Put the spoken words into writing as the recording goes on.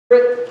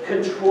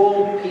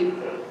Spirit-controlled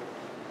people,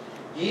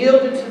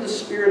 yielded to the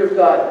Spirit of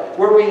God,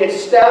 where we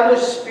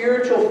establish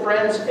spiritual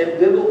friends and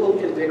biblical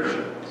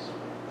convictions.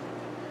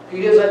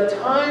 Because at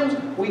times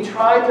we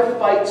try to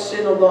fight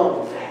sin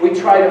alone. We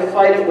try to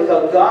fight it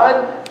without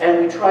God,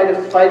 and we try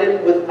to fight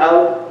it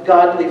without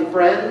godly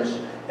friends.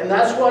 And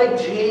that's why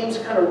James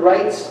kind of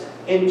writes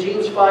in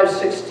James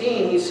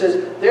 5:16, he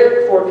says,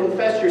 "Therefore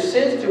confess your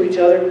sins to each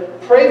other,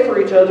 pray for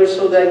each other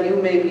so that you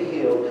may be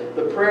healed.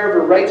 The prayer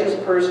of a righteous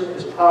person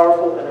is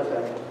powerful and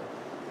effective."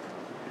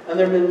 And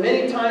there have been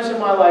many times in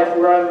my life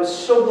where I was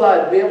so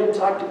glad to be able to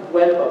talk to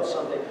Gwen about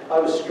something I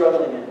was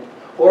struggling in.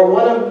 Or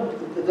one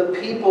of the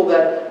people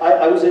that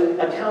I was in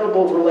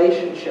accountable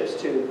relationships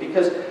to.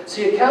 Because,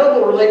 see,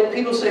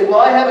 people say, well,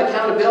 I have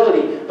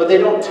accountability, but they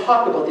don't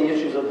talk about the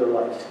issues of their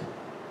life.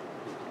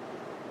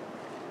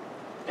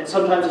 And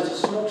sometimes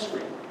it's a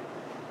smokescreen.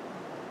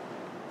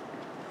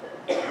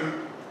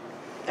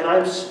 And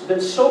I've been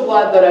so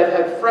glad that I've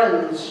had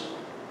friends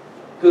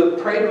who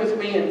have prayed with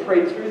me and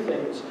prayed through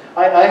things.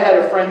 I had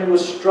a friend who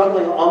was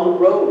struggling on the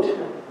road.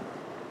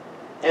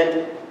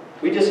 And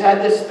we just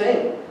had this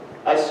thing.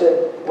 I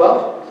said,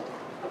 well,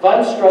 if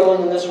I'm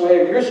struggling in this way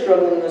or you're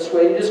struggling in this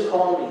way, you just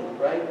call me,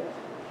 right?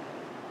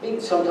 He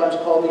sometimes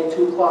call me at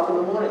 2 o'clock in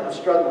the morning. I'm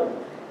struggling.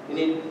 You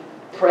need to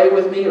pray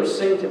with me or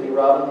sing to me,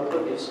 Robin, and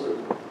put me to sleep.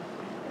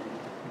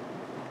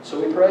 So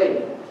we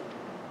prayed.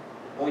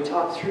 And we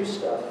talked through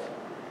stuff.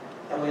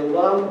 And we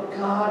allowed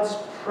God's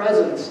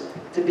presence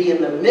to be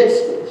in the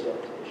midst of the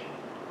temptation.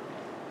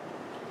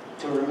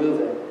 To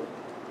remove it.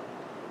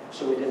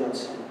 So we did not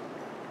sin.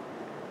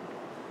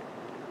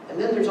 And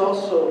then there's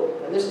also,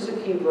 and this is a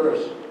key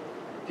verse,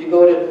 if you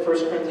go to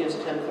 1 Corinthians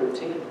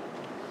 10:13.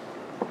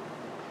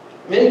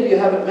 Many of you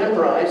have it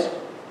memorized,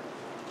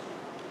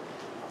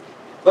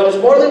 but it's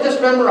more than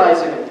just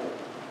memorizing it.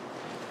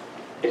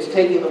 It's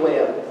taking the way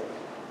out.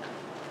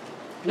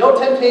 No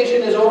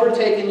temptation has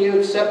overtaken you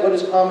except what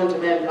is common to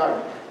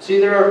mankind. See,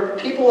 there are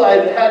people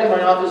I've had in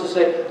my office who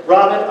say,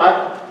 Robin,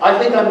 I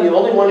think I'm the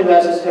only one who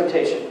has this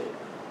temptation.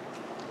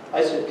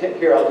 I said,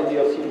 here, I'll give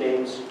you a few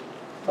names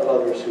of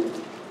others who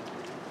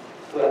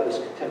have this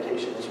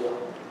temptation as well.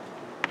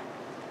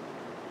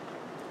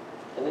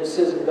 And it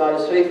says that God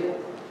is faithful.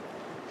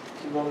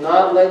 He will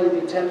not let you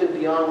be tempted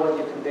beyond what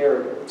you can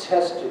bear,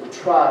 tested,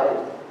 tried.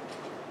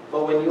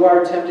 But when you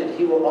are tempted,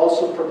 He will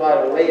also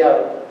provide a way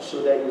out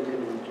so that you can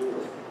endure.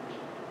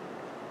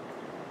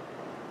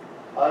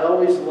 I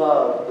always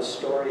love the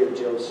story of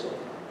Joseph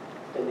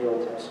in the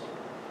Old Testament.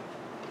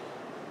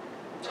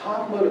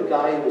 Talk about a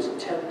guy who was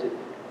tempted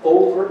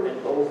over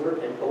and over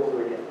and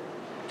over again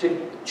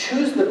to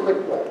choose the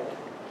quick way,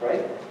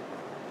 right?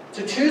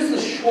 To choose the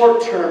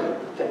short-term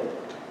thing.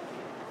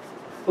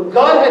 But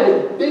God had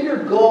a bigger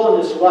goal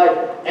in his life,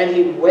 and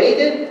he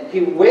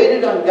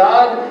waited on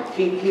God,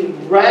 he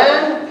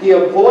ran, he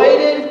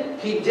avoided,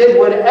 he did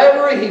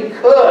whatever he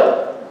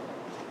could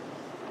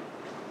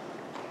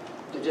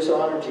to just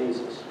honor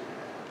Jesus.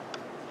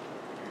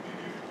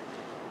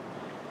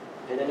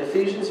 And in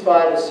Ephesians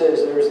 5 it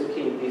says, there's the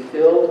key, be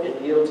filled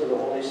and yield to the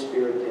Holy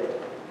Spirit daily.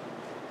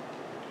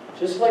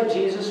 Just like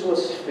Jesus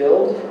was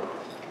filled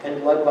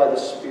and led by the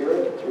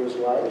Spirit through his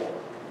life,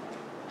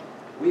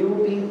 we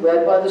will be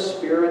led by the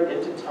Spirit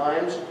into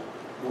times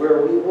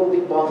where we will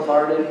be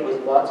bombarded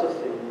with lots of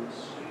things.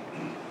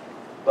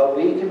 But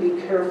we can be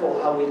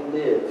careful how we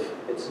live,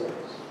 it says.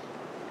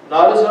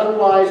 Not as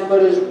unwise,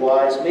 but as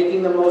wise,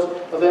 making the most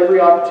of every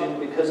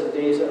opportunity because the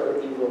days are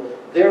evil.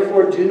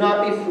 Therefore, do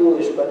not be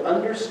foolish, but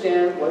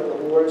understand what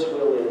the Lord's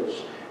will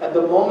is. At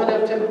the moment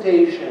of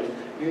temptation,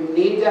 you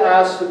need to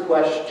ask the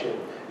question.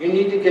 You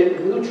need to get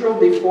neutral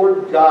before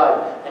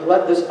God and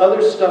let this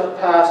other stuff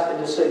pass and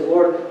to say,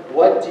 Lord,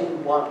 what do you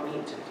want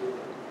me to do?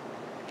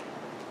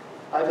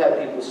 I've had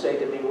people say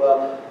to me,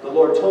 well, the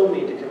Lord told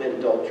me to commit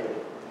adultery.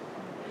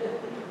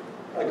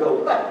 I go,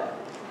 what?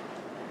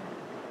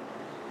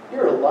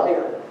 You're a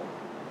liar.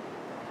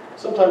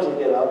 Sometimes they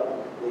get up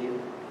and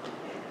leave.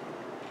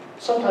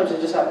 Sometimes they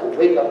just have to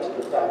wake up to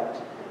the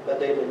fact that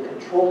they've been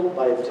controlled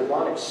by a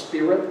demonic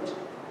spirit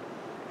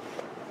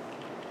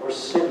or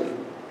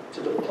sin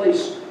to the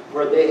place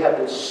where they have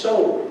been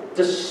so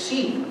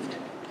deceived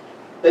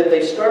that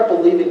they start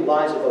believing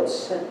lies about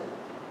sin.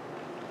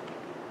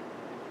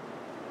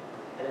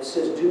 And it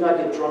says, do not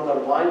get drunk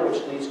on wine,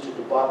 which leads to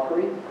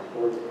debauchery.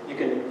 Or you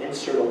can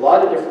insert a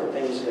lot of different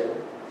things there,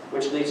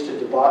 which leads to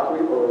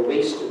debauchery or a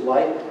wasted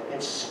life.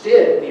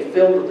 Instead, be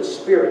filled with the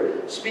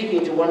Spirit,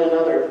 speaking to one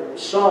another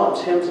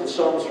psalms, hymns, and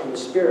songs from the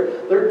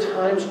Spirit. There are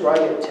times where I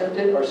get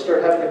tempted or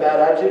start having a bad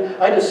attitude.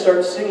 I just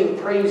start singing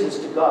praises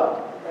to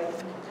God. Right?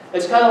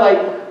 It's kind of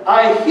like,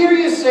 I hear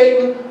you,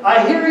 Satan.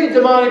 I hear you,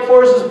 demonic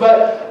forces,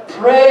 but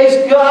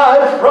praise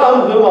God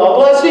from whom all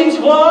blessings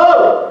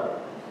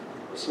flow.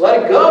 Just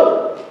let it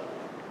go.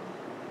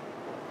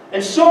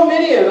 And so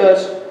many of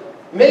us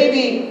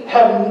maybe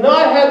have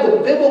not had the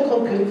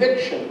biblical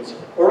convictions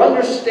or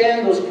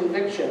understand those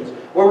convictions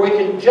where we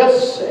can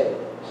just say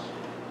this.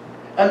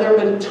 And there have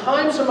been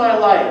times in my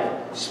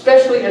life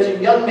especially as a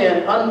young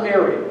man,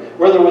 unmarried,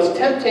 where there was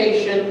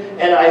temptation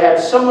and I had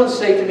someone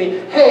say to me,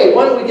 hey,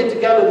 why don't we get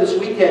together this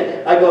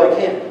weekend? I go, I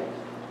can't.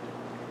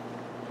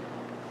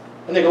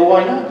 And they go,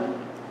 why not?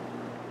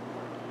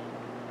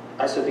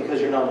 I said, because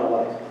you're not my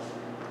wife.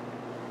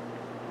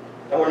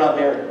 And we're not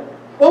married.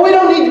 Well, we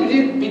don't need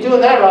to be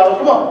doing that, Rob.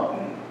 Come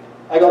on.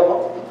 I go,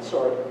 oh,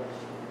 sorry.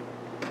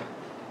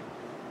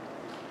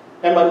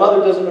 And my mother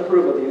doesn't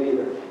approve of you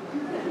either.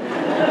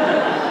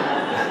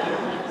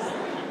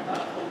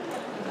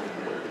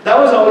 That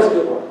was always a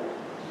good one.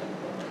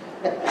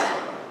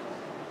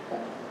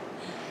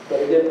 But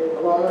I get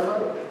along with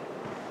her.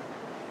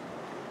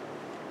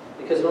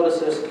 Because notice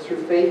this,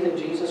 through faith in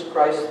Jesus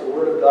Christ, the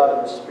Word of God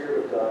and the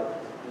Spirit of God,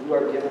 you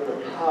are given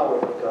the power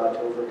of God to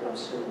overcome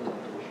sin and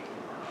temptation.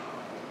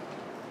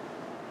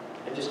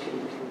 And just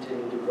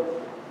continue to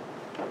grow.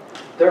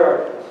 There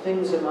are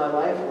things in my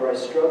life where I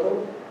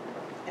struggle,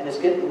 and it's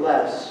getting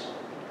less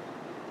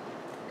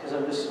because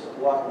I'm just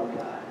walking with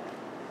God.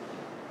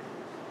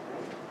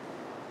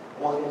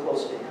 I'm walking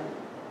close to Him.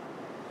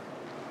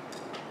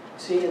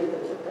 See, and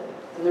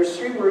there's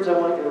 3 words I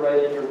want you to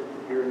write in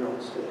your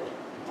notes today.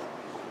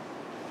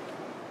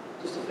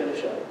 Just to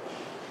finish up.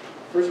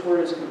 First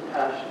word is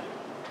compassion.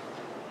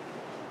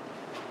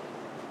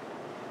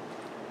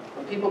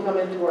 When people come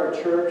into our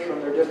church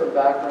from their different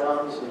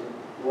backgrounds and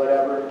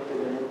whatever they've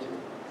been into,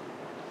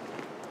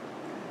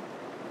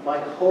 my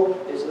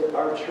hope is that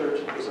our church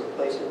is a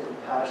place of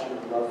compassion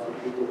and love for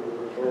people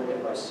who are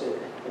broken by sin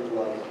and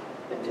life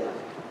and death.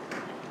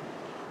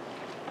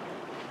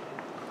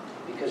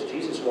 Because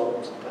Jesus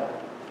welcomes them back.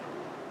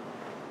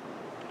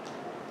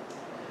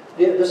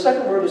 The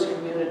second word is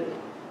community.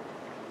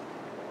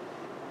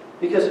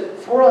 Because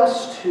for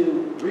us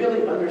to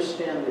really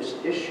understand this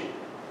issue,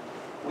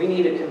 we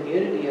need a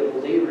community of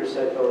believers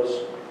that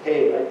goes,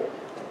 hey,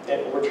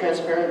 and we're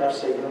transparent enough to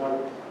say, you know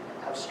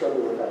what, I've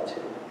struggled with that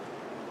too.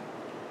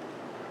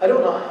 I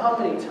don't know how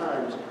many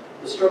times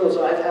the struggles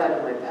I've had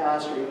in my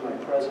past or even my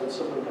present,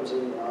 someone comes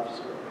in the office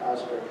or a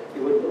pastor,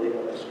 you wouldn't believe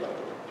what I struggled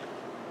with.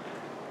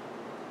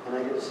 And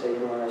I get to say, you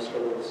know what, I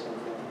struggle with the same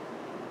thing.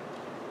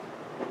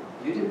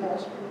 You do,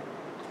 Pastor?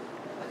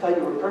 I thought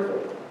you were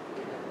perfect.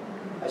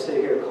 I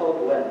say, here, call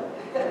Gwen.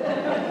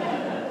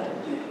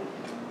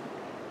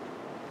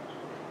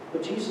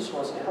 But Jesus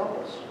wants to help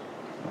us.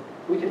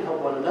 We can help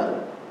one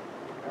another.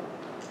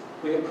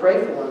 We can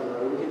pray for one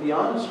another. We can be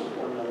honest with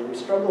one another. We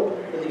struggle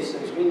in these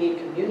things. We need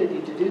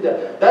community to do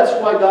that. That's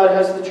why God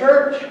has the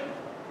church.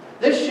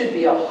 This should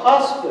be a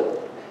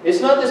hospital. It's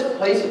not this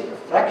place of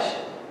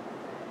perfection.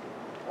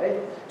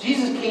 Right?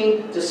 Jesus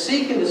came to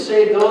seek and to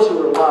save those who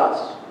were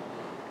lost.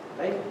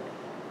 Right?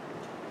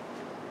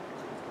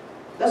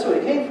 That's what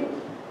He came for.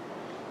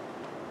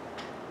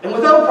 And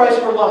without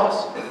Christ, we're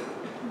lost.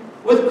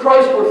 With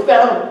Christ, we're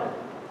found.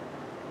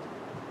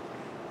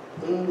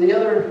 And the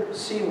other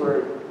C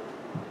word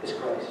is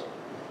Christ.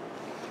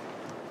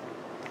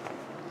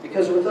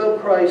 Because without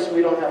Christ,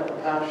 we don't have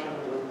compassion.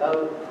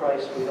 Without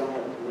Christ, we don't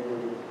have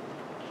community.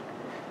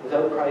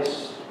 Without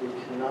Christ, we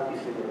cannot be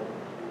figured out.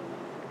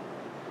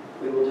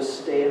 We will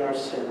just stay in our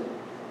sin.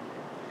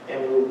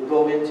 And we will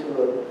go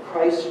into a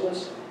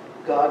Christless,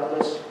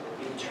 godless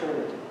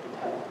eternity in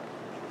hell.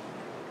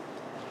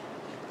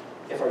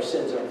 If our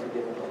sins aren't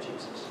forgiven by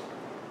Jesus.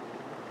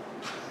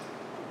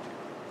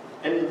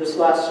 And this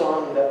last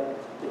song that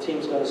the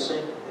team's going to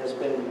sing has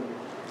been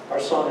our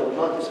song of the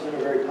month. It's been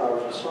a very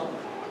powerful song.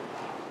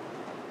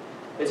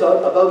 It's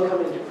about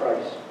coming to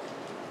Christ.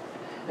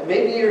 And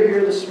maybe you're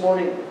here this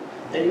morning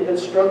and you've been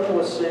struggling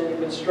with sin,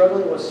 you've been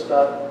struggling with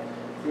stuff,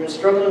 you've been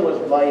struggling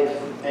with life,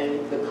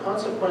 and the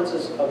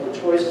consequences of the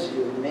choices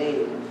you've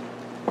made,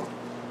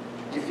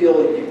 you feel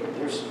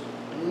there's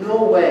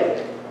no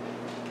way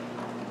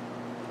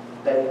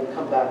that you can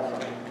come back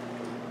from it.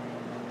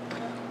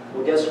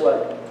 Well, guess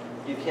what?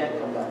 You can't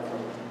come back from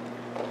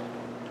it.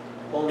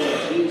 Only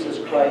Jesus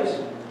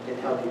Christ can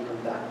help you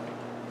come back.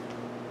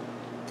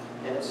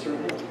 And it's through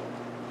Him.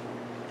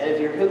 And if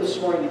you're here this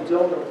morning, you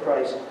don't know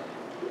Christ,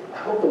 I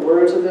hope the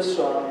words of this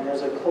song, and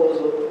as I close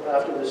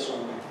after this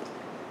song,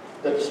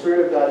 that the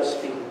Spirit of God is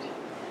speaking to you.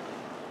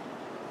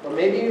 Or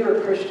maybe you're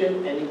a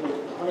Christian and you've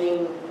been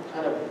playing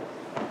kind of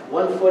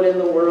one foot in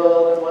the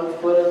world and one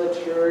foot in the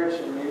church,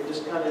 and you're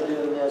just kind of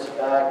doing this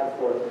back and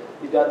forth.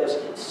 You've got this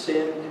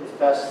sin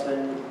confess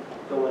thing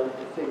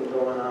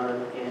going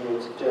on, and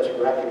it's just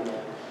wrecking you.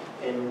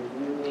 And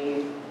you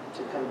need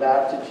to come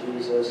back to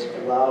Jesus,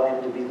 allow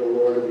Him to be the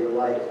Lord of your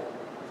life.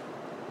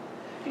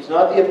 He's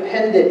not the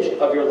appendage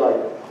of your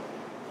life.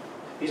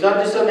 He's not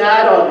just an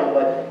add-on in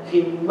your life.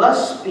 He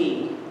must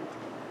be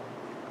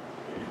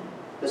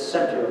the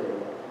center of your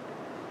life.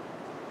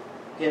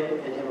 Him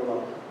and Him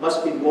alone.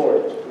 Must be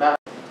Lord.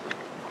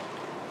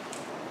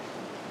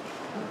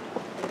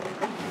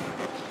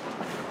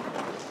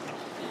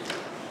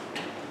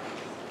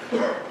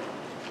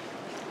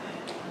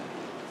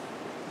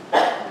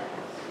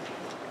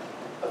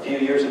 A few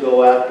years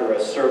ago, after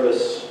a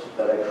service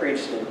that I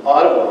preached in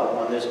Ottawa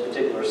on this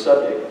particular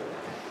subject,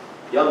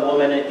 a young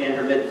woman in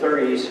her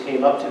mid-30s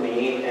came up to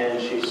me and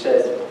she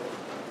said,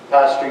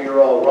 Pastor,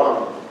 you're all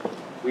wrong.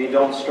 We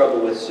don't struggle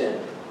with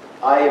sin.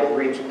 I have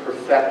reached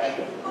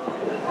perfection.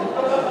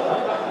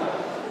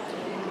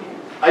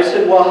 I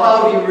said, well,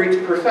 how have you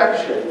reached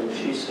perfection? And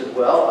she said,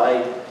 well,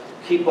 I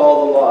keep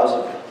all the laws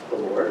of the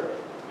Lord.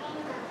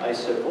 I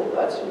said, well,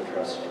 that's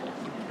interesting.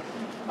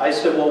 I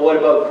said, well, what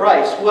about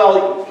Christ?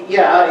 Well,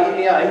 yeah,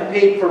 I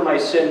paid for my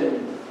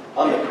sin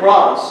on the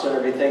cross and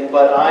everything,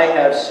 but I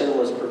have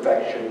sinless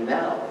perfection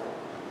now.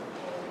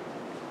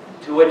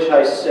 To which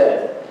I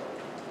said,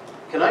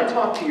 can I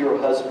talk to your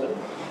husband?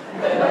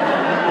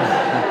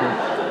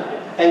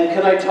 And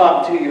can I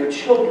talk to your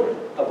children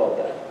about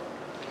that?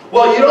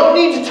 Well, you don't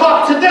need to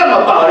talk to them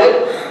about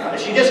it.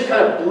 She just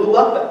kind of blew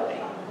up at me.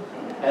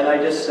 And I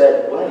just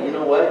said, well, you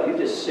know what? You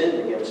just sinned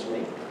against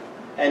me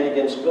and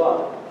against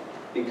God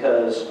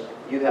because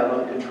you have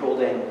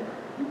uncontrolled anger.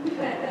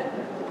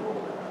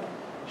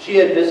 She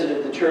had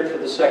visited the church for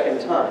the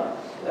second time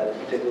that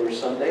particular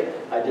Sunday.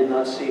 I did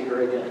not see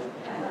her again.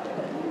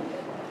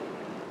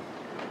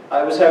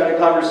 I was having a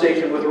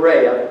conversation with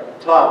Ray up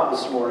top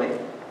this morning,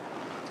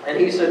 and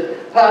he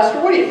said,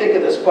 Pastor, what do you think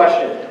of this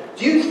question?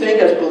 Do you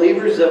think as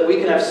believers that we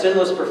can have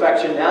sinless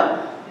perfection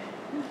now?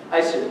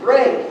 I said,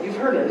 Ray, you've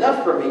heard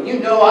enough from me. You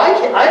know I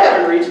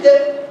haven't reached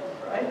it,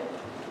 right?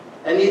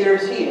 And neither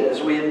is he,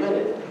 as we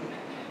admitted.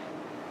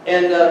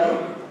 And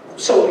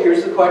so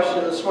here's the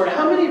question this morning.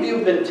 How many of you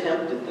have been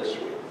tempted this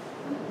week?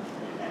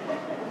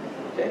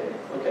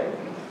 Okay.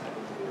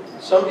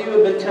 Some of you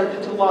have been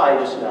tempted to lie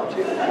just now,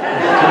 too. Right?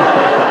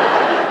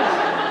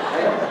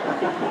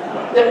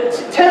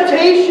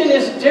 Temptation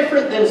is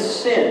different than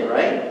sin,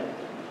 right?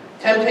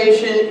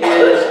 Temptation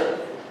is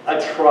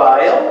a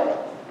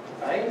trial,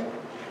 right?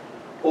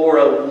 Or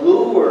a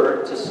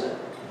lure to sin.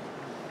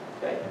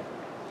 Okay?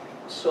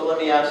 So let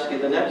me ask you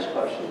the next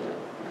question then.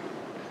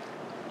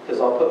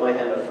 Because I'll put my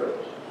hand up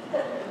first.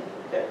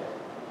 Okay.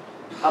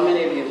 How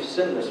many of you have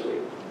sinned this week?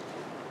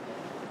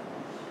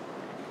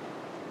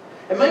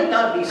 It might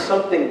not be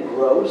something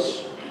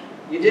gross.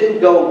 You didn't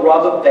go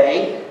rob a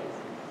bank,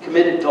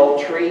 commit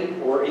adultery,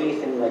 or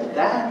anything like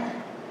that.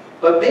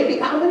 But maybe,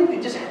 how many of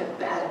you just had a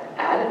bad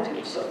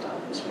attitude sometime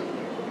this week?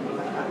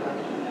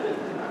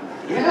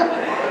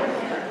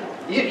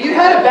 Yeah. You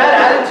had a bad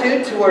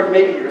attitude toward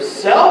maybe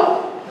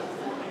yourself.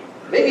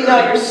 Maybe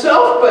not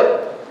yourself,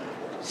 but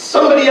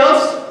somebody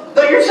else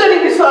that you're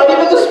sitting beside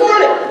even this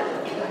morning.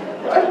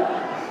 Right?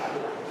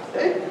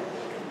 Okay.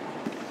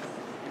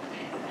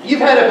 You've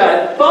had a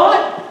bad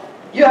thought.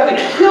 You haven't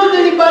killed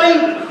anybody,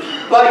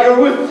 but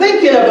you're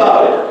thinking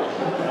about it.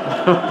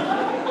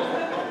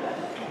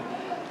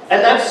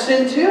 And that's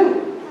sin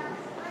too.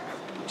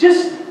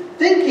 Just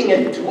thinking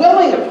and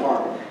dwelling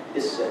upon it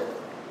is sin.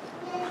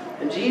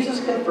 And Jesus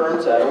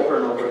confirms that over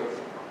and over.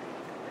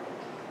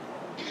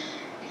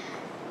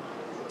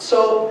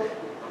 So,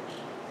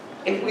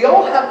 if we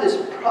all have this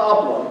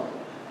problem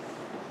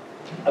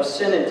of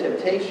sin and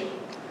temptation,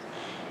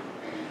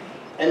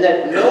 and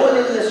that no one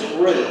in this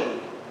room,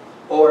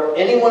 or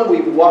anyone we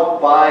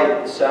walk by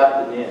this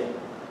afternoon,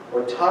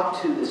 or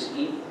talk to this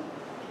evening,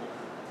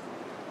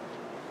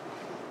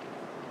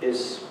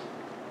 is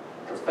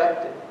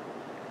perfected,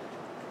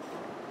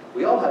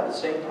 we all have the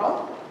same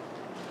problem.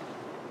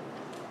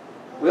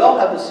 We all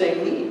have the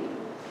same need,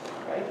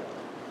 right?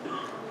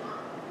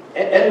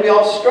 And we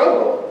all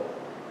struggle.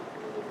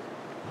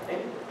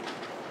 Right?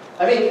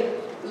 I mean,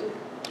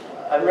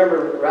 I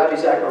remember Rabbi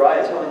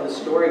Zechariah telling the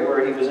story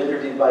where he was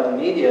interviewed by the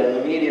media, and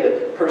the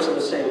media person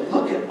was saying,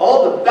 look at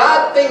all the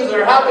bad things that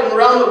are happening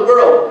around the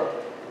world.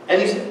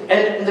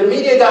 And the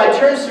media guy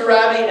turns to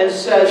Rabbi and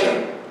says,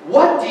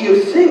 what do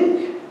you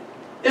think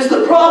is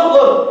the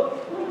problem?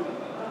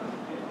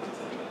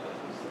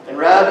 And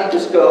Rabbi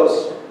just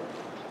goes,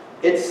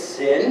 it's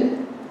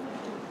sin.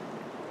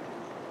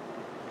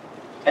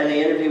 And the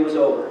interview was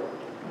over.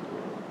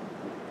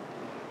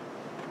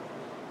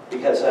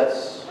 Because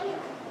that's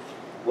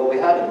what we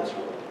have in this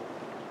world.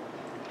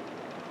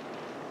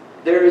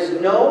 There is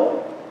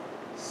no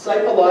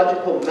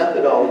psychological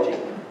methodology,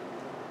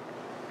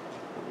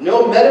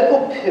 no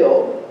medical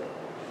pill,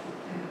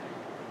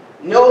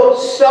 no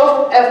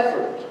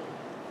self-effort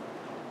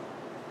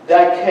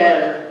that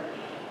can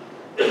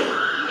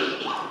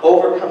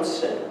overcome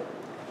sin.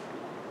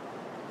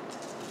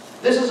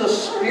 This is a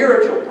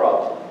spiritual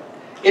problem.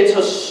 It's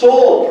a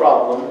soul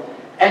problem,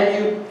 and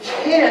you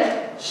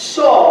can't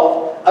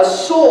solve a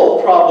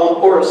soul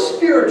problem or a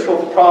spiritual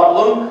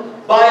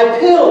problem by a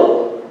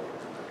pill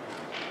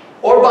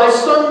or by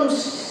some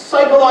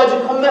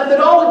psychological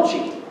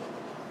methodology.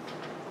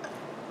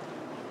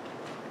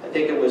 I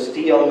think it was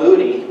D.L.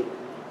 Moody.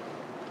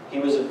 He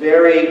was a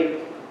very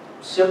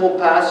simple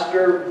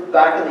pastor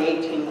back in the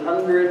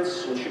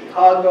 1800s in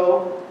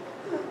Chicago,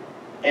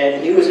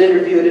 and he was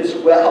interviewed as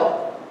well.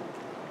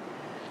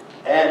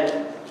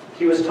 And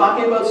he was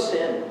talking about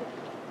sin.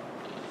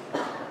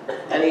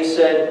 And he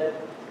said,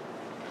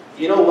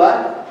 you know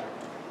what?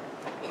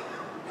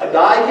 A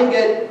guy can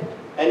get,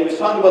 and he was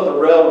talking about the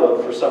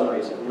railroad for some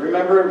reason.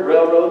 Remember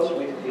railroads?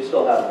 We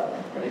still have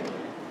them, right?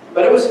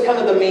 But it was kind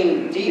of the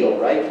main deal,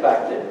 right,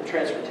 back then,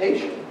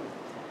 transportation.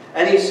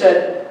 And he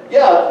said,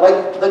 Yeah,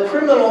 like the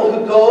criminal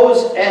who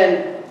goes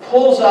and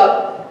pulls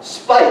up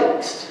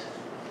spikes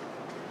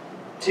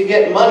to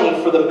get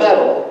money for the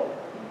metal.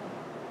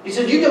 He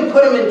said, you can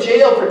put him in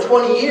jail for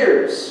 20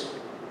 years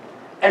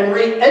and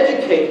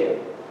re-educate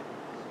him.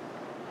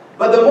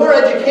 But the more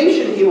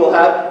education he will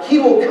have, he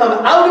will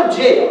come out of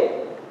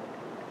jail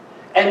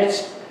and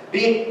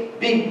be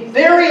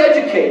very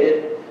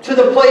educated to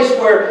the place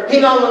where he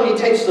not only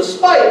takes the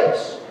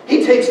spikes,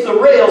 he takes the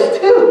rails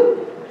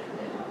too.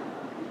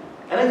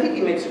 And I think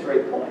he makes a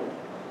great point.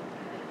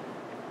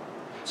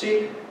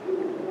 See,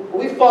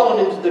 we've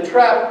fallen into the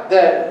trap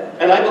that,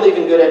 and I believe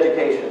in good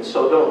education,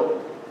 so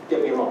don't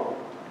get me wrong.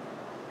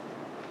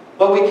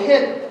 But we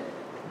can't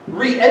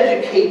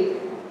re-educate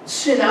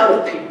sin out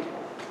of people.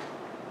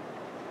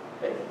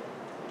 Okay?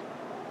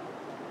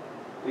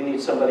 We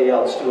need somebody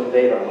else to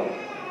invade our life.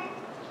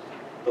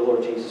 The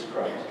Lord Jesus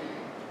Christ.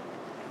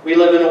 We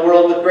live in a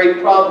world with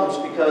great problems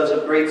because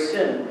of great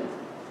sin.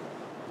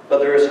 But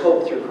there is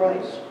hope through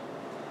Christ.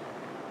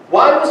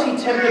 Why was he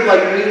tempted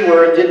like we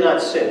were and did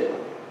not sin?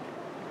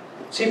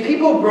 See,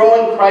 people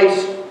grow in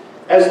Christ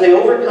as they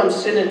overcome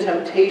sin and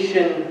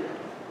temptation,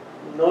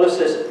 notice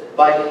this,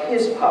 by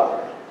his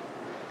power,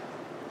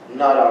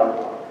 not our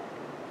power.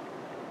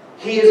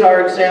 He is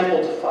our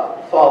example to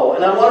follow.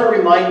 And I want to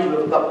remind you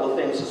of a couple of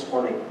things this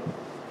morning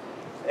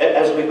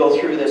as we go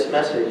through this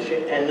message,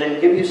 and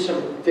then give you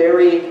some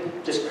very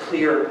just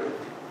clear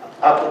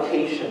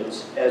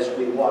applications as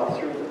we walk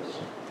through this.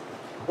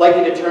 I'd like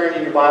you to turn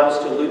in your Bibles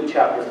to Luke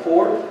chapter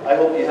 4. I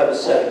hope you have a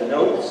set of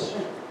notes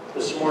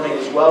this morning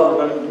as well.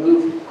 We're going to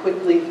move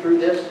quickly through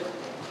this.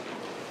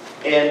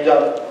 And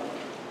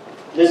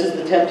this is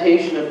the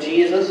temptation of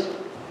Jesus.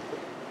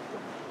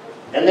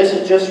 And this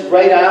is just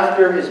right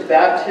after his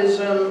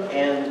baptism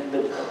and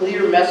the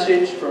clear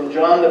message from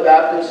John the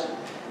Baptist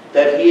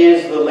that he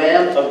is the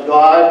Lamb of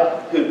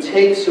God who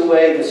takes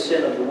away the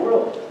sin of the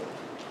world.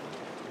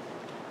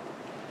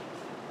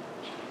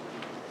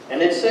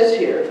 And it says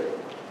here,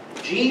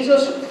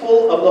 Jesus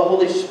full of the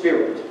Holy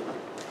Spirit,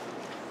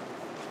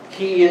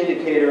 key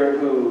indicator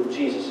who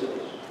Jesus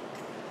is,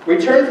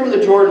 returned from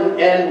the Jordan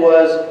and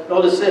was,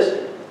 notice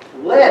this,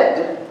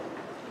 led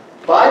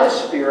by the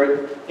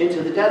Spirit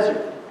into the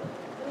desert.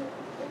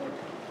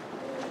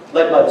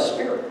 Led by the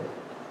Spirit.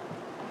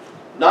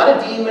 Not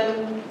a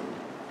demon,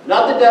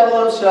 not the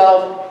devil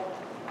himself,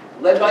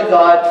 led by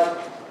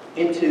God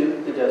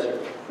into the desert,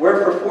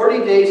 where for 40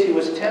 days he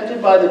was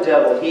tempted by the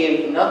devil. He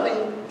ate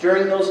nothing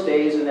during those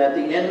days, and at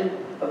the end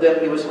of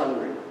them he was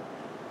hungry.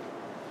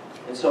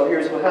 And so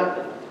here's what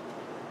happened.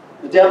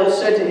 The devil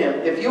said to him,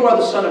 if you are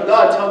the Son of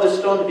God, tell this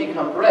stone to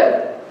become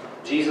bread.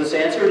 Jesus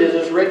answered, it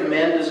is written,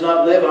 man does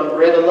not live on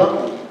bread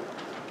alone.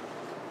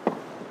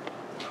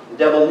 The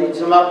devil leads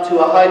him up to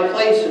a high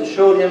place and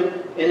showed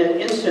him in an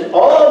instant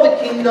all the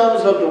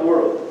kingdoms of the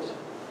world.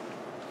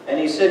 And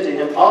he said to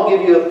him, I'll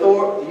give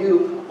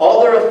you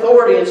all their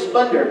authority and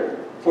splendor,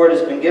 for it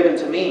has been given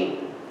to me,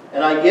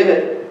 and I give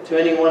it to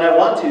anyone I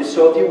want to.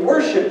 So if you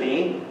worship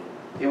me,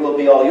 it will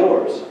be all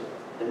yours.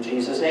 And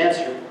Jesus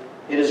answered,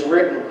 it is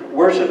written,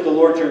 worship the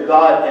Lord your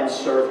God and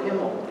serve him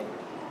only.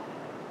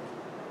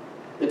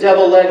 The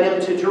devil led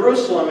him to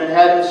Jerusalem and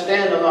had him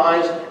stand on the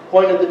highest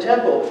point of the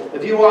temple.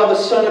 If you are the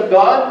Son of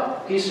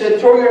God, he said,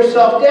 throw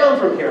yourself down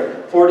from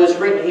here. For it is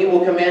written, he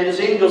will command his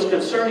angels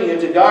concerning you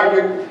to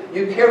guard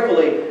you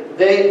carefully.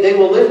 They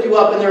will lift you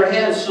up in their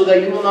hands so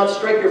that you will not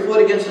strike your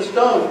foot against a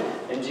stone.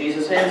 And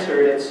Jesus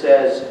answered, it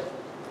says,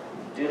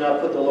 do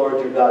not put the Lord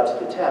your God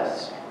to the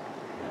test.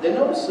 Then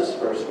notice this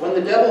verse. When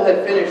the devil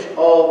had finished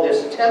all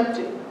this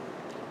tempting,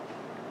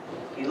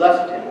 he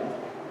left him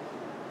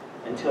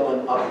until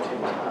an opportune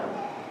time.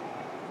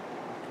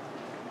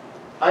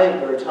 I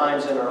think there are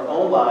times in our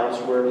own lives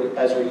where,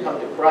 as we come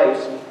to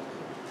Christ,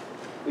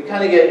 we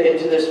kind of get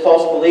into this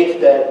false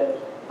belief that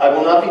I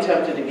will not be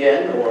tempted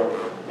again,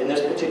 or in this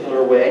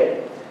particular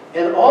way.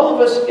 And all of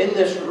us in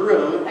this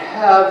room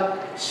have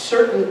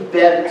certain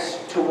bents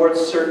towards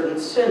certain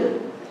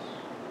sins.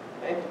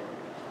 Okay?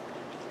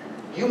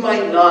 You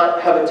might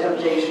not have a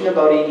temptation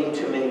about eating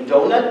too many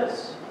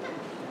donuts,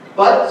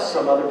 but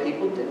some other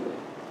people do.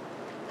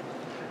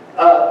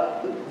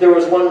 There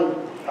was one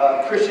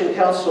Christian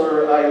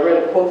counselor I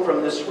read a quote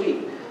from this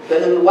week,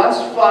 that in the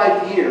last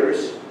 5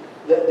 years,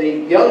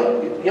 the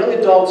young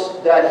adults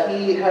that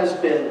he has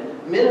been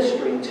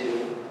ministering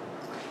to,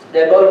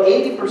 that about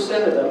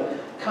 80% of them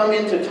come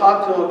in to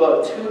talk to him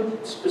about two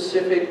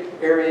specific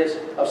areas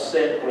of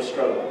sin or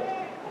struggle.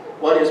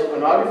 One is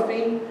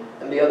pornography,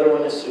 and the other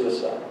one is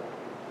suicide.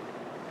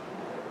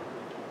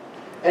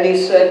 And he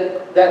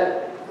said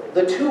that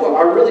the two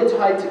are really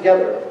tied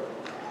together.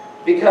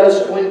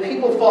 Because when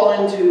people fall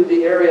into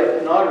the area of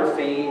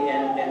pornography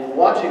and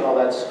watching all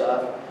that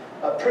stuff,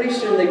 pretty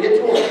soon they get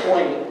to a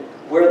point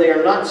where they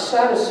are not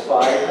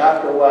satisfied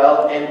after a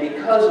while, and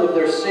because of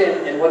their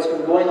sin and what's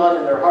been going on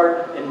in their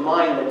heart and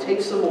mind that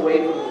takes them away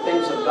from the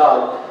things of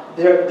God,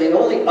 the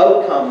only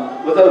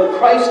outcome without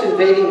Christ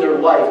invading their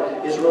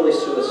life is really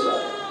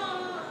suicide.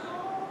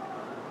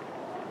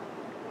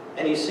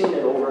 And he's seen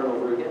it over and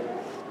over again.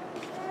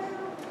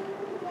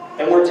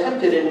 And we're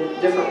tempted in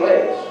different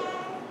ways.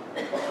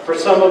 For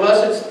some of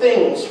us, it's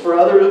things. For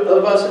others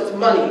of us, it's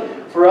money.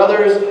 For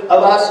others of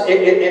us,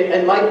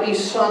 it might be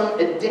some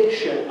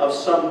addiction of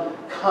some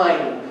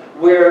kind,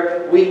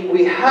 where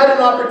we had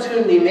an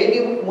opportunity,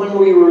 maybe when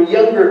we were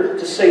younger,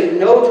 to say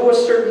no to a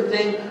certain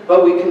thing,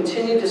 but we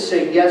continue to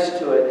say yes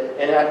to it,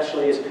 and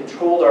actually has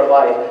controlled our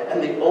life.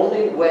 And the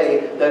only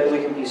way that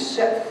we can be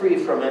set free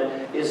from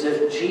it is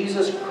if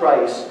Jesus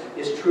Christ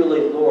is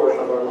truly Lord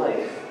of our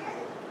life.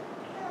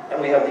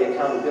 And we have the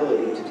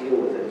accountability to deal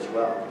with it as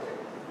well.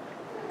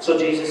 So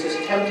Jesus is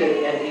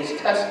tempted and he's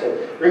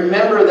tested.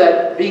 Remember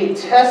that being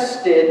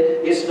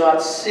tested is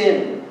not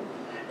sin.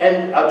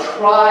 And a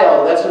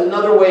trial, that's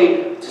another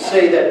way to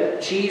say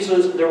that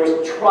there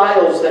was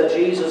trials that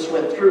Jesus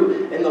went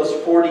through in those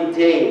 40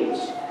 days.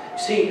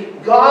 See,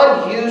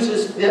 God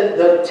uses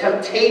the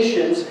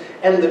temptations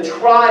and the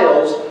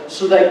trials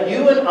so that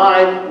you and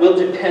I will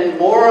depend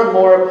more and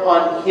more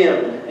upon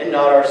Him and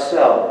not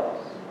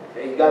ourselves.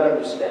 Okay, you got to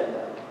understand that.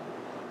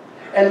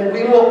 And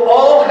we will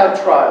all have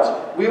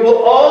trials. We will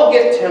all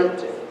get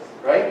tempted,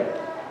 right?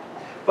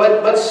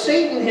 But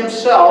Satan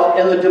himself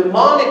and the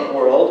demonic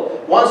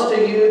world wants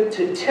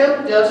to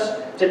tempt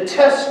us, to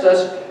test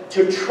us,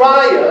 to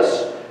try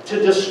us, to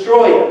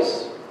destroy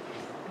us.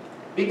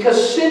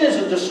 Because sin is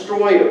a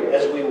destroyer,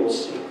 as we will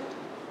see.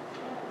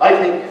 I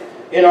think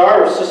in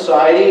our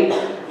society,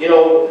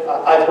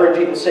 I've heard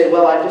people say,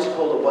 well, I just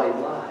told a white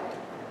lie.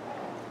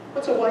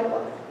 What's a white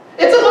lie?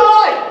 It's a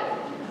lie!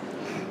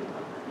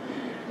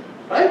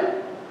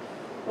 Right?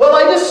 Well,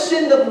 I just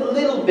sinned a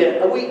little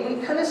bit. We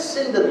kind of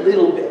sinned a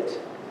little bit.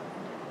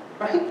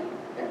 Right?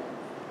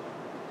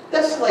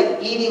 That's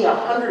like eating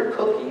 100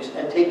 cookies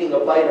and taking a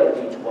bite out of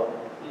each one.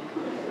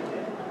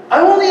 I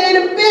only ate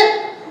a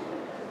bit.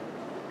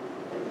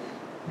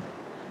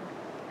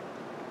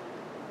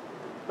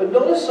 But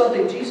notice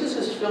something. Jesus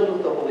is filled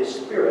with the Holy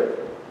Spirit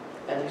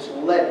and he's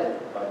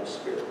led by the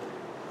Spirit.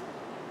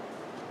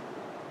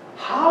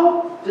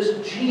 How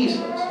does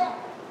Jesus,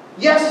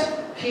 yes,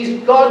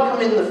 he's God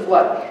come in the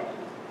flesh,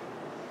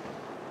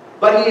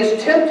 but he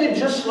is tempted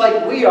just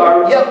like we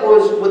are, yet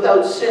was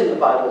without sin, the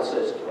Bible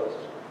says to us.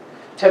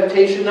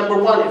 Temptation number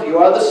 1, if you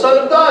are the Son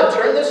of God,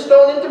 turn this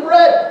stone into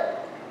bread.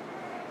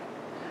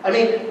 I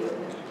mean,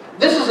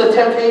 this is a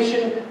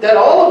temptation that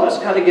all of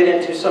us kind of get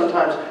into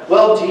sometimes.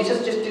 Well,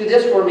 Jesus, just do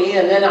this for me,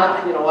 and then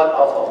you know what,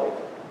 I'll follow you.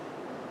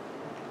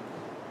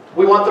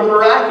 We want the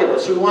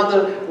miraculous. We want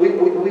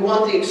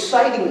the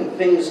exciting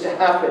things to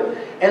happen.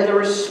 And the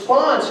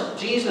response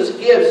Jesus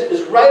gives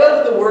is right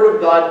out of the Word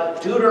of God,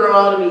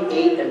 Deuteronomy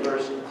 8 and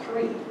verse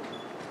 3.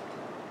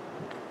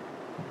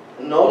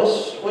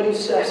 Notice what he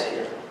says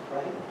here,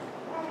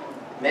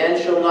 right? Man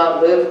shall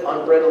not live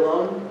on bread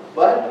alone,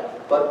 but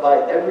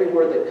by every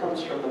word that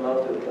comes from the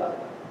mouth of God.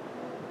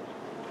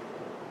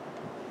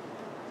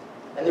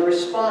 And the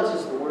response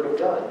is the Word of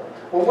God.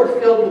 When we're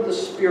filled with the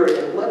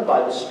Spirit and led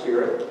by the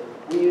Spirit,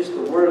 we use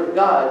the Word of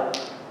God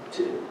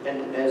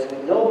and as we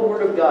know the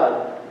Word of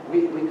God,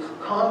 we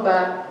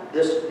combat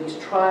these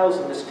trials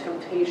and this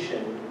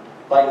temptation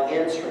by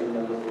answering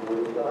them with the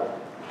Word of God.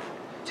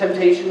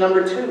 Temptation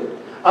number 2.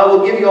 I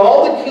will give you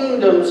all the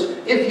kingdoms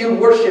if you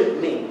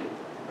worship me.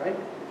 Right?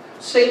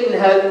 Satan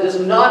does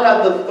not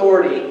have the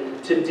authority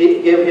to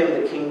give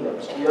him the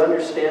kingdoms. Do you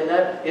understand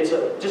that? It's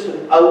just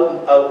an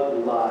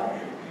out-and-out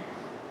lie.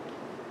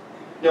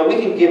 Now, we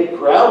can give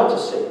ground to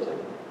Satan.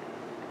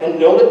 And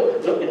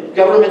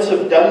governments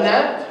have done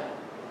that.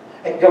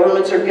 And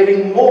governments are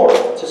giving more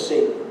to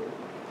Satan.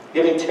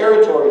 Giving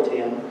territory to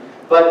him.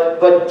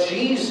 But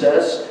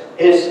Jesus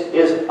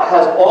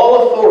has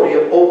all authority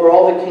over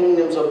all the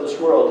kingdoms of this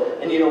world.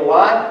 And you know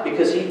why?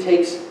 Because he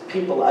takes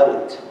people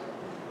out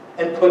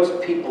and puts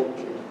people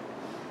in.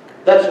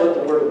 That's what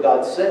the Word of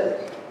God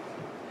says.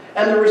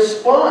 And the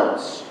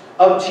response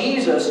of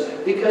Jesus,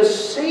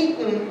 because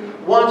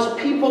Satan wants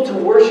people to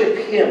worship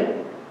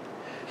him.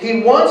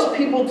 He wants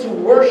people to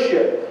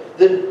worship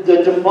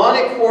the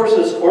demonic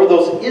forces or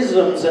those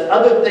isms and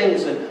other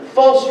things and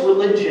false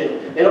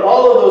religion and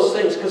all of those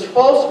things. Because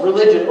false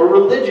religion or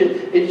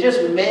religion is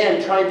just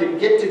man trying to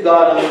get to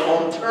God on his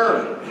own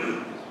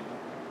terms.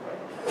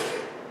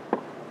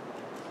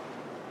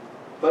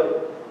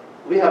 But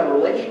we have a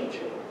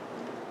relationship.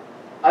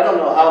 I don't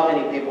know how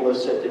many people have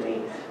said to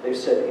me, they've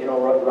said, you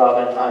know,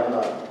 Robin,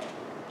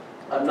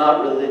 I'm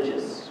not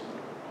religious,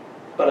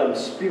 but I'm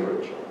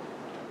spiritual.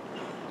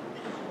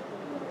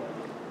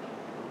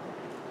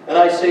 And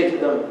I say to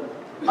them,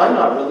 I'm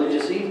not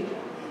religious either,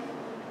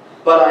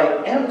 but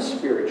I am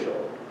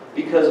spiritual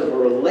because of a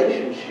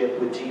relationship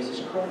with Jesus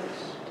Christ.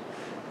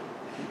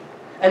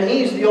 And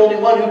He's the only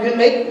one who can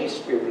make me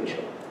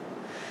spiritual.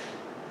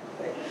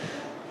 Okay?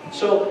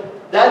 So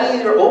that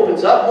either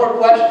opens up more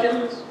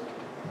questions,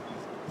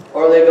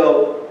 or they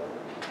go,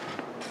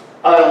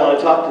 I don't want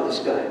to talk to this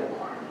guy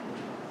anymore.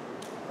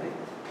 Right?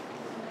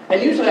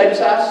 And usually I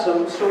just ask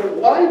them, so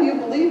why do you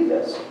believe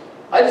this?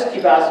 I just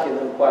keep asking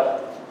them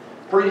questions.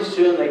 Pretty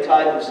soon they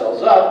tie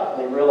themselves up,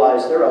 and they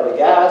realize they're out of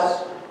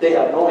gas. They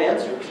have no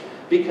answers.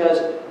 Because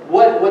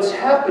what's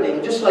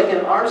happening, just like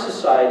in our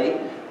society,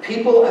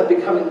 people have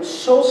become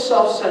so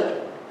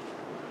self-centered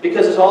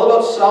because it's all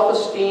about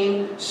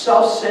self-esteem,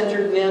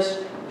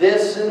 self-centeredness,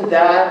 this and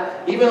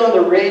that. Even on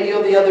the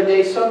radio the other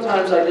day,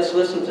 sometimes I just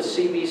listen to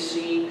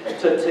CBC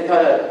to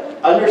kind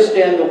of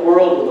understand the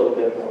world a little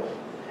bit more.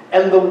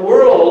 And the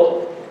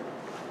world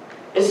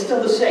is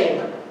still the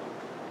same.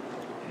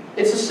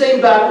 It's the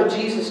same back with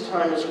Jesus'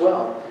 time as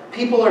well.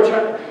 People are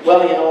trying,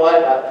 well, you know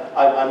what,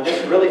 I'm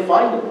just really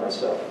finding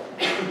myself.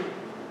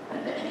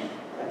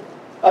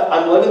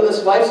 I'm living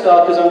this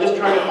lifestyle because I'm just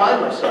trying to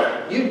find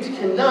myself. You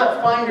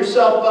cannot find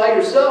yourself by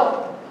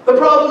yourself. The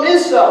problem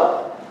is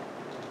self.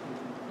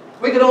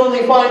 We can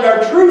only find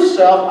our true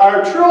self,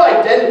 our true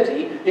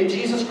identity in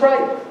Jesus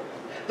Christ.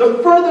 The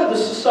further the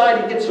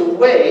society gets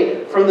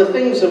away from the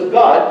things of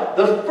God,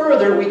 the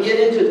further we get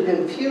into the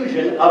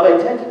confusion of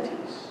identities.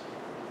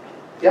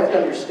 You have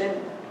to understand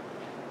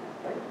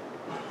that. Right?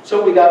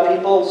 So we got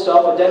people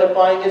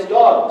self-identifying as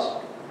dogs,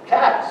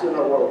 cats in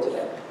our world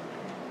today.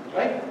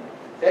 Right?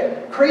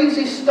 Okay?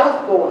 Crazy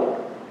stuff going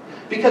on.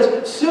 Because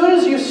as soon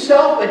as you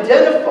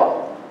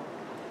self-identify,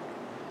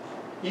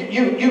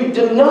 you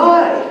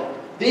deny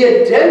the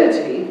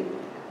identity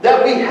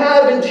that we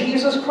have in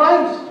Jesus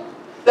Christ.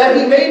 That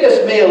He made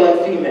us male and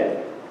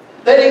female.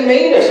 That He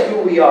made us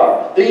who we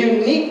are. The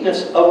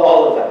uniqueness of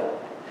all of that.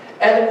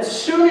 And as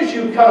soon as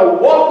you kind of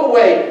walk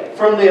away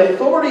from the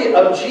authority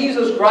of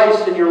Jesus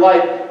Christ in your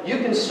life, you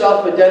can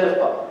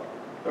self-identify.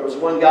 There was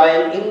one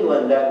guy in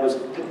England that was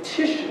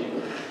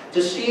petitioning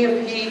to see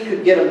if he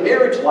could get a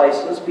marriage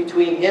license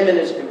between him and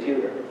his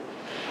computer.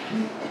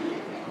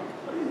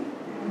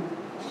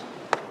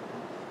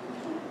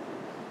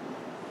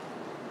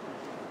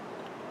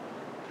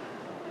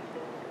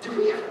 Do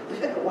we ever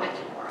live in a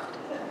wacky world?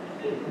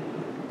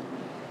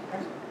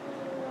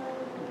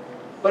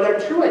 But our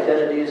true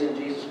identity is in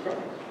Jesus Christ.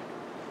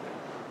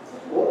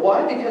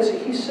 Why? Because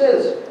He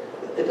says,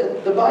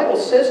 the Bible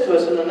says to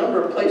us in a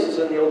number of places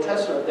in the Old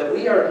Testament that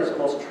we are His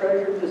most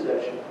treasured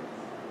possession.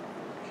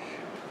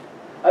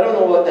 I don't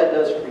know what that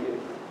does for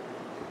you.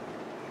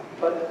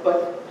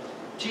 But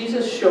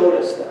Jesus showed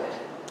us that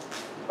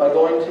by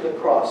going to the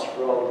cross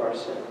for all of our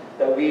sin,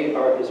 that we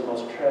are His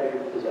most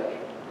treasured possession.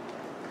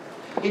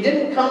 He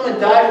didn't come and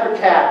die for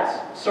cats.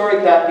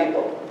 Sorry, cat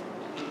people.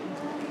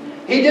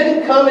 He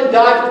didn't come and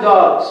die for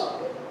dogs.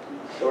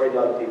 Sorry,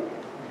 dog people.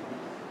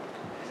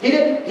 He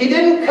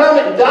didn't come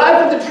and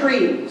die for the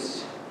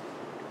trees.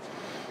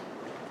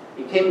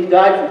 He came and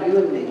died for you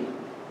and me.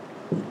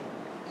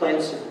 Plain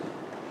and simple.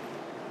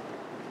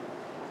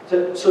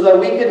 So that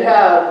we could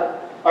have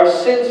our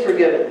sins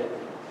forgiven.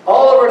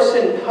 All of our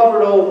sin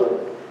covered over.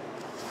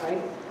 Right?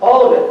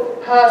 All of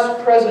it.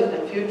 Past, present,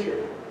 and future.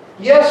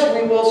 Yes,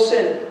 we will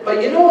sin.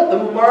 But you know what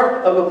the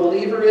mark of a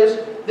believer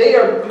is? They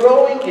are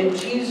growing in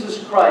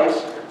Jesus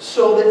Christ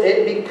so that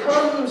it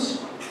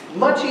becomes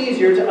much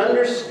easier to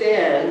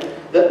understand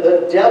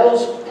the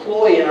devil's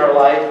ploy in our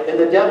life and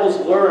the devil's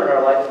lure in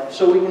our life,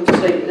 so we can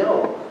say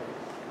no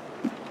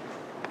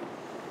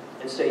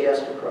and say yes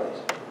to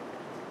Christ.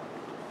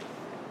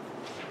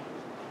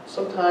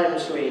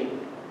 Sometimes we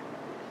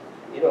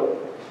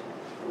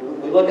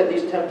look at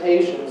these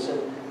temptations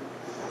and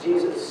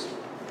Jesus,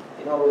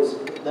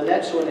 the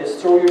next one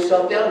is throw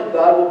yourself down,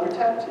 God will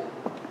protect you.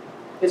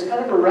 It's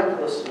kind of a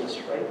recklessness,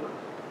 right?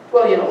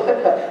 Well,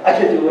 I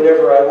can do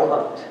whatever I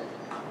want.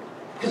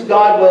 Because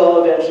God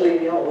will eventually,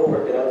 we'll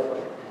work it out for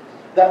you.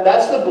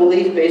 That's the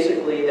belief,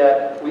 basically,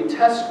 that we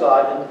test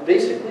God and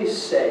basically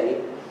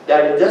say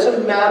that it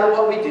doesn't matter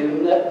what we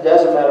do, it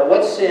doesn't matter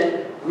what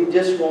sin, we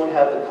just won't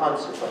have the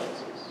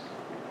consequences.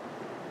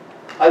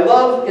 I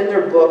love in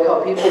their book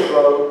how people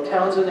grow.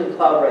 Townsend and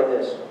Cloud write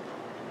this.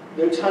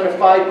 There's kind of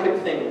 5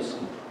 quick things.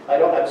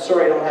 I'm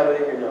sorry I don't have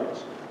it in your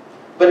notes.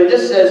 But it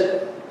just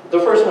says, the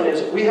first one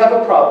is, we have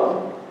a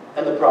problem,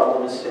 and the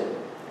problem is sin.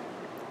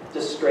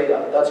 Just straight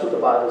up. That's what the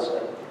Bible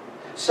says.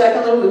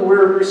 Secondly,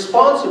 we're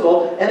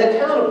responsible and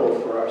accountable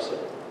for our sin.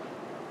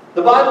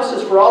 The Bible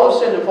says, for all have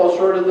sinned and fall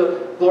short of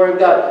the glory of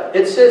God.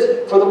 It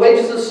says, for the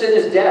wages of sin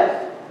is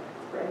death.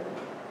 Right?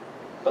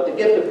 But the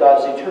gift of God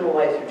is eternal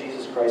life through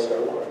Jesus Christ our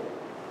Lord.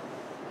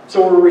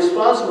 So we're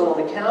responsible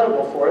and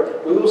accountable for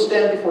it. We will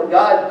stand before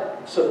God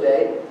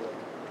someday.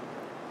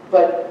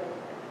 But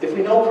if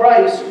we know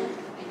Christ,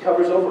 He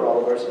covers over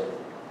all of our sin.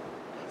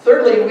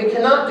 Thirdly, we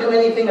cannot do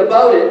anything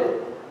about it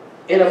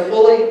in a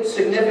fully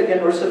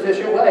significant or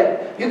sufficient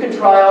way. You can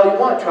try all you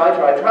want. Try.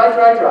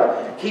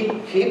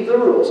 Keep the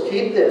rules.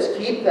 Keep this.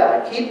 Keep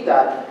that. Keep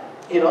that.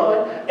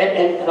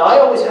 And I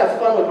always have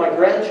fun with my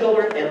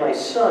grandchildren and my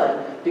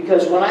son,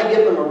 because when I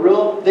give them a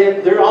rule,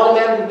 they're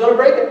automatically going to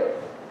break it.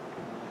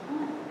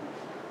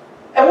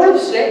 And we're the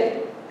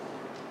same.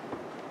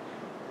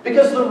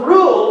 Because the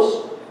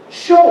rules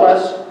show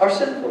us our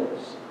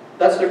sinfulness.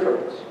 That's their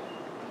purpose.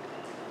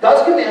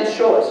 God's commands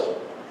show us.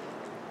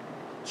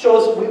 Show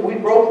us we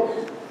broke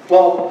it.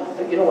 Well,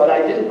 you know what?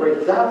 I didn't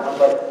break that one,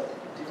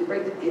 but did you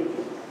break the idiot?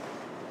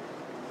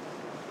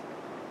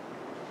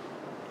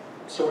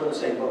 So we're in the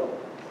same boat.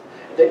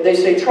 They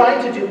say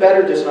trying to do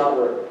better does not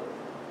work.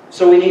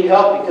 So we need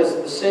help because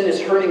the sin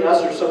is hurting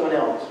us or someone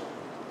else.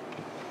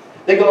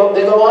 They go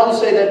on to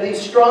say that these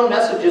strong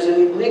messages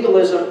and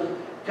legalism,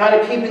 kind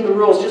of keeping the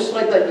rules, just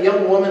like that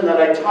young woman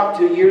that I talked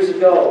to years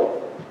ago.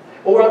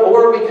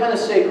 Or we kind of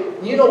say,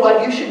 you know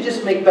what, you should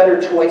just make better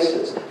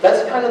choices.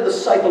 That's kind of the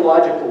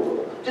psychological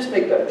rule. Just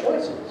make better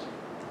choices.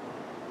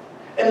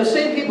 And the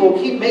same people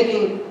keep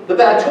making the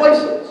bad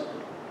choices.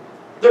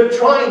 They're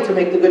trying to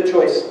make the good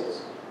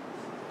choices.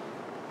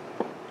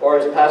 Or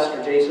as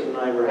Pastor Jason and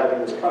I were having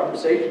this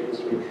conversation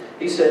this week,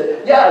 he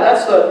said, yeah,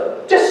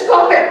 just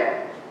stop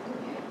it!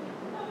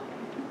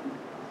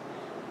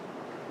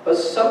 But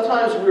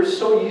sometimes we're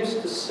so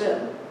used to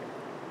sin,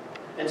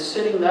 and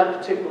sinning that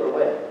particular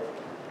way.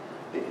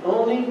 The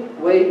only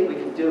way we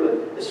can do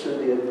it is through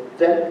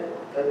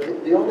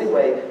the only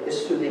way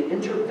is through the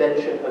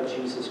intervention of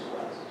Jesus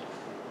Christ.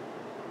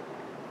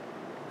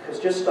 Because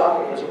just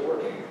stopping isn't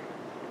working.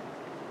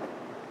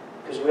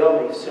 Because we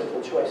all make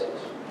sinful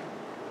choices.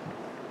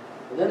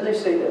 And then they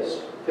say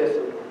this,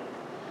 fifthly,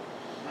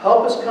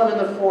 help us come in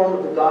the form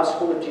of the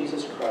gospel of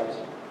Jesus Christ.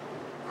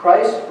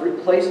 Christ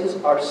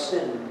replaces our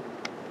sin,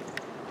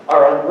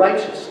 our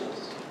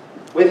unrighteousness,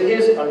 with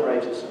His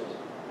unrighteousness.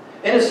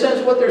 In a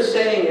sense, what they're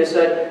saying is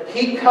that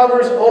He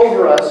covers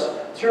over us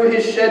through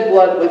His shed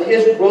blood with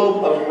His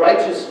robe of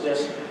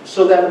righteousness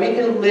so that we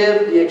can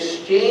live the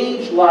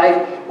exchange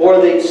life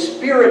or the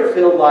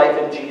Spirit-filled life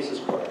in Jesus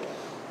Christ.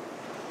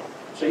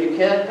 So you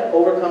can't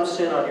overcome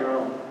sin on your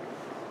own.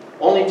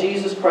 Only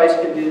Jesus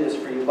Christ can do this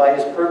for you by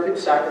His perfect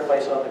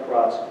sacrifice on the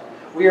cross.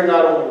 We are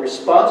not only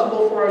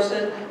responsible for our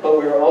sin, but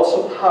we are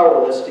also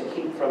powerless to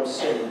keep from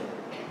sinning.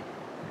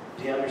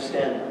 Do you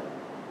understand that?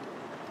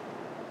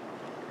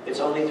 It's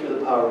only through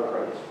the power of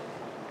Christ.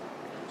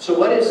 So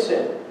what is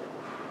sin?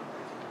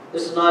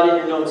 This is not in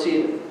your notes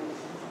either.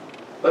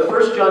 But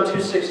 1 John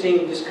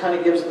 2:16 just kind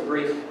of gives the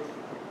brief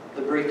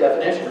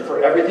definition.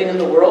 For everything in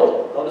the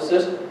world, notice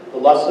this, the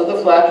lust of the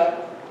flesh,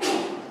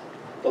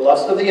 the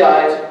lust of the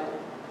eyes,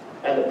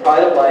 and the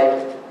pride of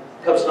life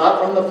comes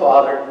not from the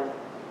Father,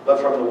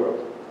 but from the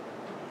world.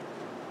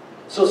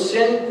 So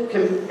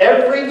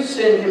every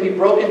sin can be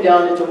broken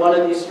down into one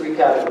of these three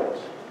categories.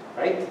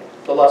 Right?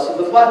 The lust of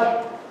the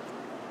flesh.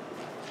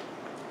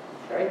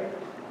 Right?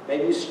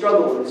 Maybe you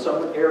struggle with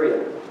some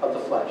area of the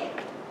flesh.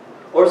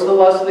 Or it's the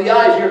lust of the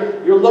eyes.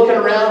 You're looking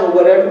around at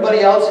what everybody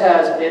else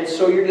has, and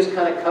so you're just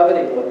kind of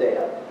coveting what they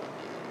have.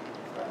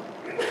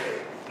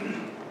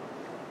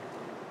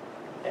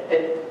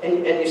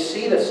 And you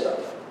see this stuff.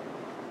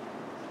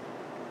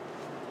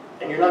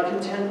 And you're not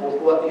content with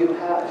what you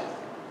have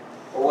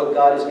or what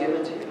God has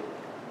given to you.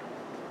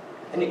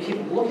 And you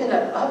keep looking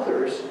at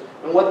others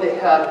and what they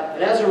have,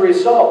 and as a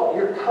result,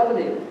 you're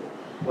coveting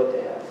what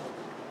they have.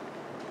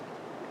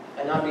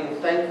 And not being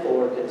thankful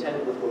or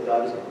content with what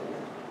God has given you.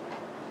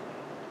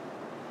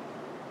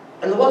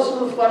 And the lust of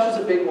the flesh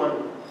is a big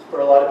one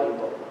for a lot of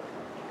people.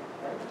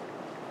 Right?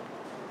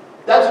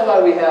 That's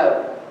why we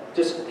have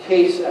just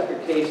case after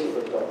case of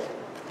adultery.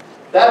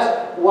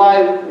 That's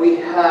why we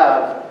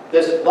have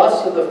this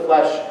lust of the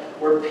flesh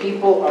where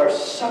people are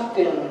sucked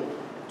in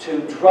to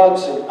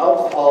drugs and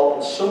alcohol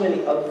and so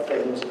many other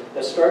things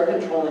that start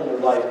controlling their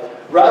life,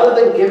 rather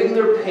than giving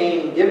their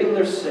pain, giving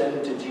their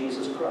sin to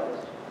Jesus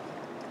Christ.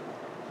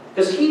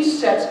 Because He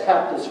sets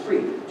captives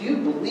free. Do you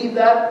believe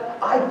that?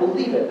 I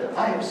believe it.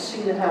 I have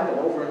seen it happen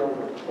over and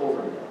over and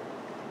over again.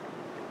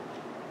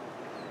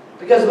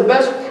 Because the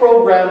best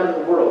program in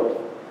the world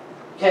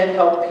can't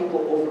help people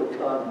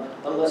overcome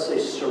unless they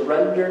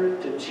surrender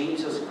to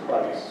Jesus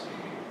Christ.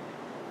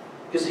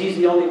 Because He's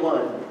the only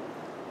one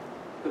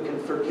who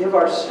can forgive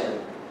our sin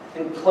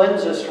and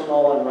cleanse us from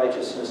all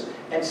unrighteousness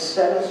and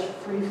set us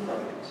free from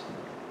it.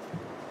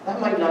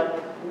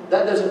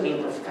 That doesn't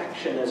mean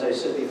perfection, as I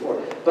said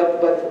before,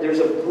 but there's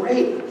a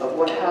break of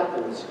what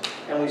happens,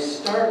 and we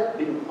start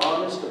being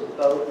honest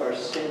about our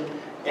sin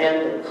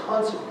and the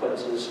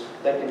consequences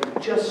that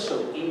can just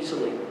so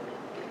easily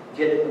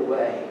get in the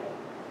way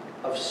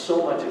of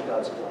so much of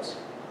God's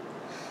blessing.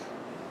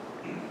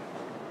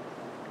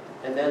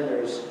 And then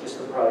there's just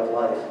the pride of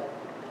life.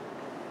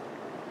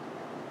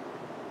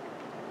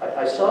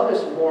 I saw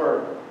this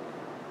more,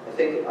 I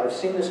think I've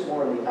seen this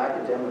more in the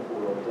academic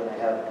world than I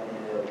have in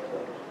any other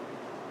place.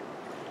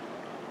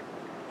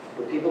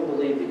 Where people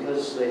believe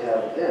because they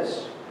have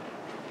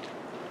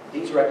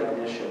these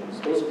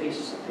recognitions, those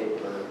pieces of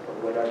paper or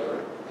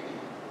whatever,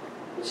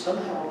 that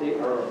somehow they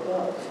are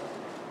above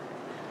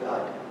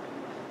God.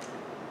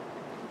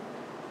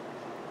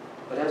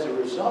 But as a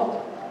result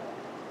of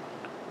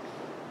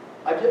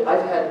that,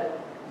 I've had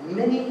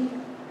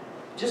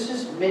just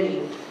as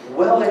many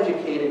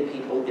well-educated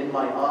people in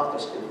my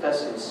office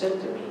confessing sin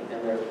to me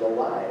and the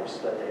lives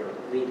that they are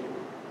leading,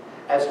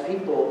 as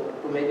people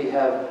who maybe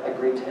have a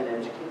grade 10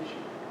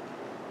 education.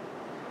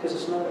 Because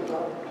it's not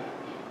about them.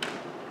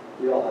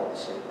 We all have the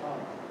same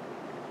problem.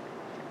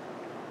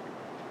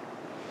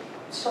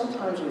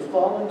 Sometimes we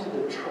fall into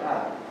the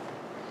trap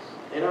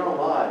in our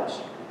lives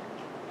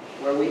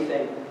where we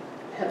think,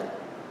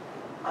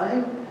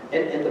 man,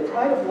 and the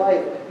pride of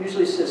life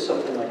usually says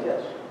something like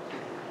this: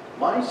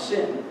 my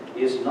sin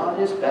is not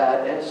as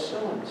bad as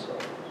so-and-so.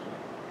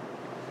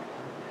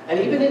 And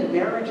even in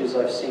marriages,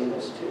 I've seen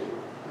this too.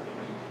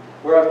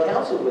 Where I've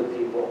counseled with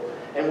people,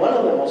 and one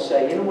of them will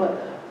say, you know what,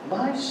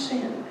 my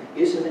sin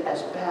isn't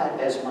as bad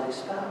as my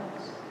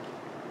spouse.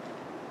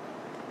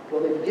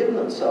 Well, they've given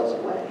themselves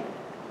away.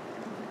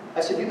 I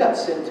said, you got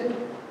sin too.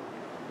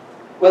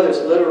 Whether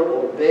it's little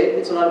or big,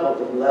 it's not about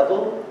the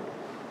level,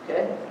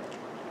 okay?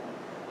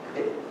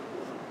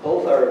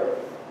 Both are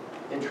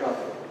in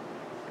trouble.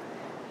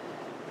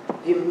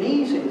 The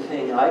amazing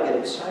thing I get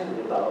excited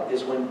about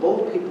is when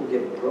both people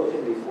get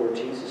broken before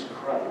Jesus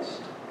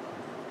Christ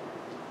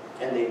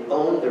and they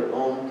own their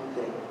own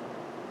thing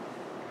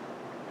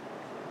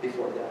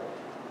before God.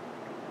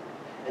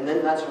 And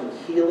then that's when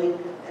healing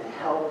and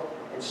help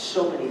and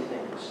so many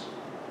things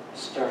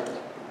start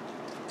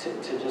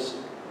to just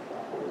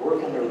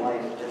work in their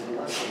life and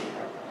bless them.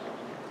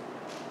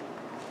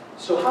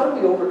 So how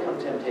do we overcome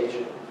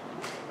temptation?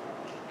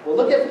 Well,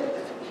 look at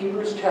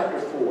Hebrews chapter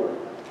 4,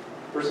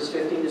 verses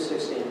 15 to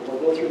 16. We'll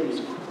go through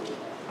these quickly.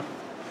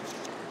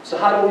 So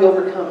how do we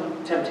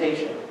overcome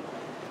temptation?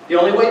 The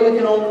only way we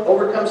can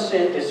overcome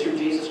sin is through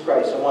Jesus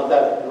Christ. I want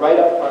that right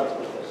up front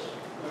with this.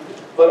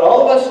 But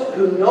all of us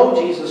who know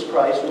Jesus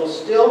Christ will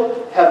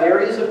still have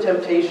areas of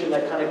temptation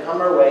that kind of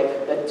come our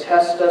way, that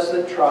test us,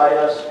 that try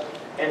us.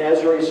 And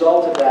as a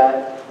result of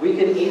that, we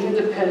can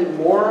either depend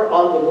more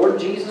on the Lord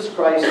Jesus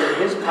Christ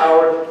and His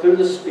power through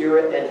the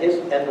Spirit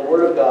and the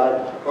Word of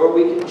God, or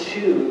we can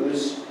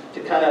choose to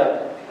kind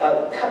of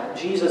cut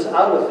Jesus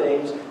out of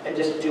things and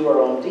just do our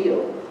own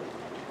deal,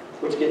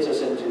 which gets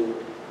us into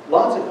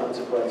lots of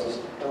consequences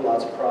and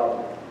lots of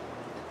problems.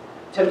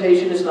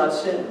 Temptation is not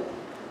sin.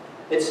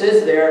 It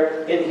says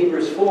there in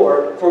Hebrews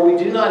 4, for we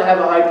do not have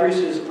a high priest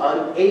who is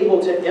unable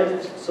to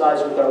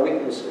empathize with our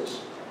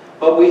weaknesses.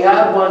 But we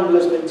have one who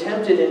has been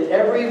tempted in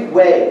every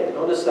way.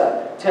 Notice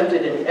that.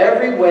 Tempted in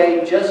every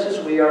way, just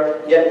as we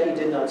are, yet he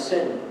did not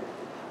sin.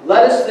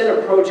 Let us then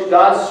approach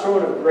God's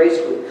throne of grace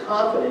with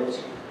confidence,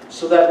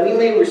 so that we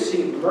may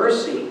receive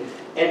mercy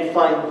and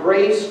find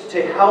grace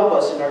to help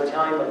us in our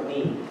time of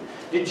need.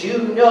 Did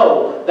you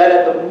know that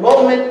at the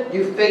moment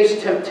you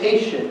face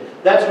temptation,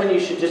 that's when you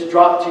should just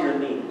drop to your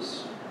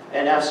knees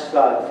and ask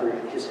God for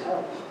His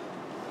help?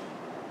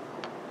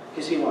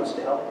 Because He wants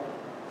to help you.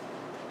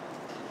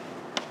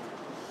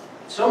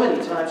 So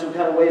many times we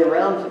kind of wait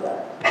around for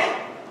that.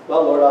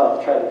 Well, Lord,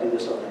 I'll try to do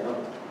this on my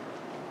own.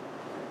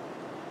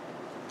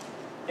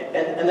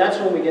 And that's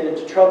when we get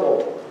into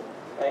trouble,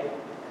 right?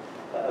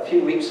 A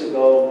few weeks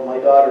ago, my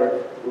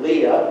daughter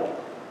Leah,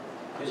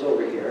 who's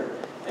over here,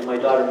 and my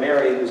daughter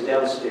Mary, who's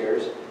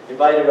downstairs,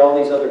 invited all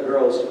these other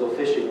girls to go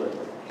fishing with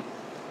them.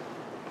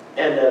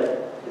 And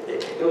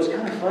it was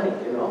kind of funny,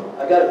 you know.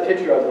 I got a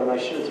picture of them. I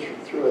should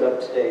have threw it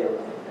up today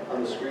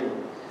on the screen.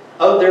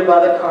 Out there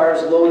by the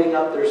cars, loading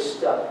up their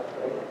stuff.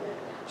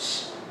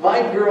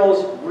 My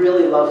girls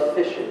really love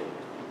fishing.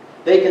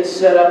 They can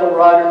set up a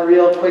rod and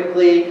reel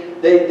quickly.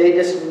 They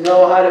just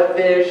know how to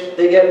fish.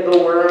 They get the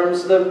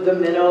worms, the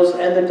minnows,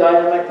 and the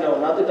dynamite. No,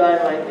 not the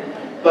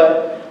dynamite,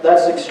 but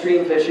that's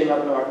extreme fishing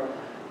up north.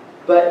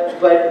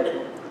 But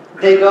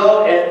they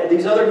go, and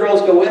these other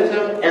girls go with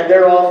them, and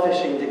they're all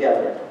fishing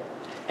together.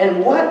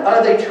 And what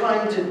are they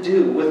trying to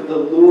do with the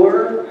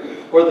lure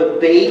or the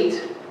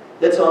bait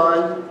that's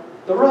on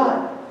the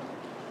rod?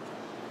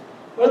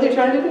 What are they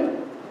trying to do?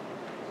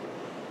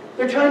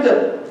 They're trying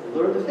to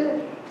lure the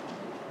fish.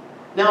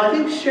 Now, I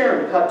think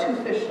Sharon caught 2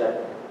 fish that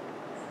day.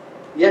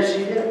 Yes,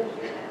 she did.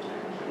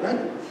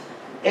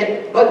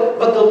 Right?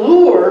 But the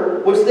lure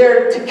was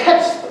there to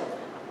catch them.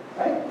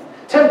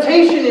 Right?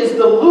 Temptation is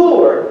the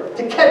lure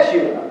to catch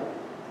you.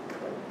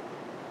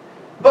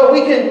 But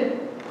we can,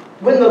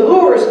 when the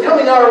lure is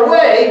coming our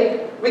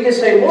way, we can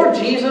say, Lord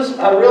Jesus,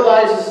 I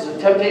realize this is a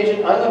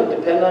temptation. I'm going to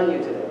depend on you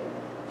today.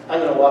 I'm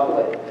going to walk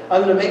away.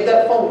 I'm going to make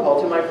that phone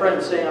call to my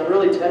friend saying, I'm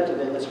really tempted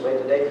in this way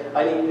today.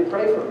 I need you to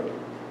pray for me.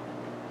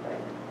 Right?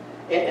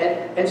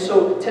 And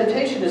so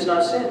temptation is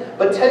not sin.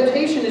 But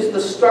temptation is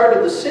the start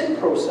of the sin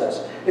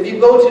process. If you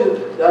go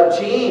to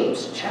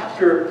James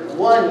chapter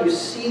 1, you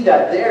see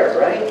that there,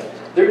 right?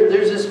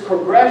 There's this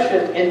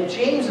progression, and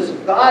James has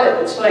got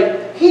it. It's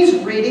like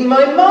he's reading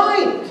my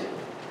mind.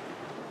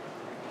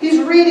 He's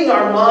reading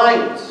our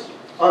minds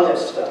on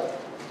this stuff.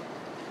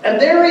 And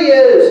there he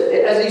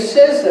is, as he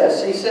says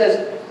this, he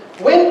says,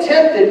 when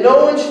tempted,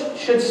 no one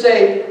should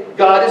say,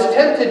 God has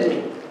tempted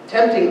me,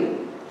 tempting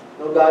me.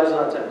 No, God is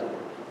not tempted me.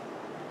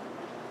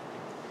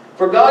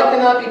 For God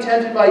cannot be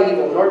tempted by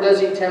evil, nor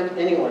does He tempt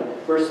anyone.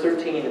 Verse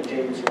 13 of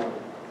James 1.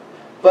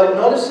 But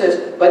notice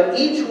this, but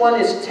each one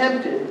is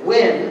tempted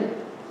when,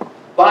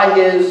 by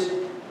his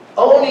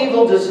own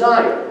evil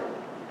desire,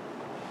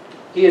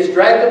 he is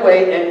dragged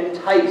away and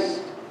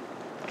enticed.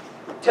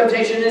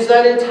 Temptation is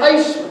that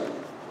enticement.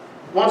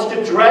 Wants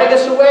to drag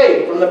us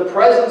away from the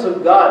presence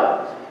of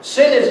God.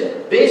 Sin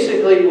is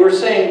basically, we're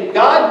saying,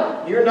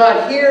 God, you're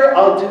not here,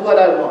 I'll do what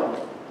I want.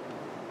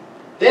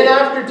 Then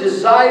after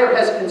desire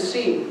has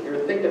conceived,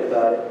 you're thinking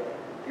about it,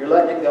 you're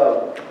letting it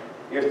go.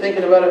 You're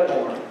thinking about it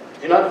more.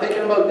 You're not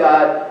thinking about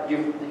God,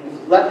 you've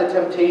let the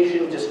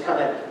temptation just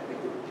kind of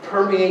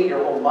permeate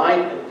your whole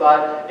mind and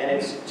thought, and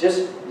it's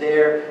just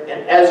there,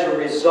 and as a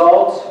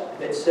result,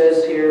 it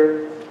says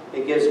here,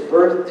 it gives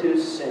birth to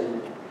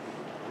sin.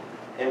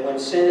 And when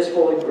sin is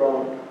fully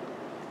grown,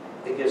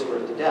 it gives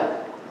birth to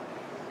death.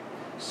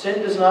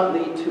 Sin does not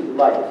lead to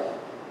life.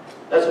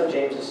 That's what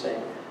James is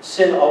saying.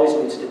 Sin always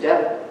leads to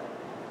death.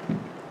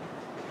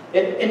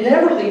 It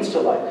never leads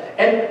to life.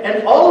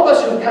 And all of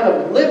us who've kind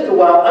of lived a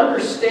while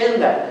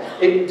understand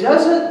that. It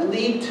doesn't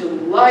lead to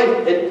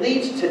life, it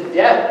leads to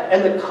death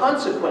and the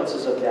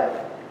consequences of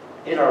that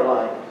in our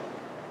life.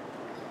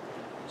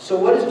 So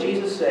what does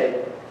Jesus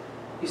say?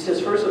 He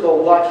says, first of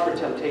all, watch for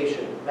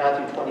temptation.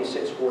 Matthew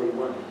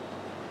 26:41.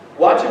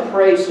 Watch and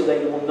pray so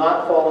that you will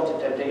not fall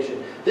into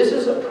temptation. This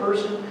is a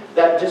person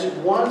that just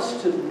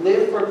wants to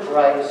live for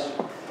Christ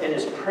and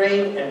is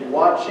praying and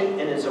watching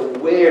and is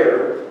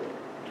aware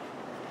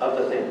of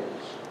the things.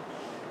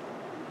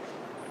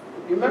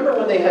 You remember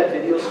when they had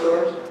video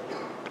stores?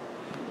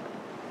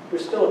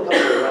 There's still a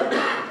couple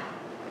around.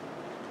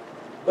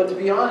 But to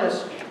be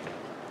honest,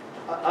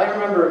 I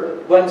remember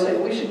one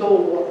saying, we should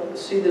go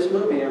see this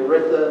movie and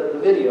rent the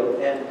video.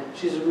 And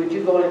she said, would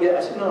you go in and get it?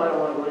 I said, no, I don't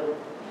want to go in.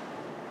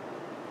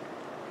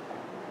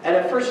 And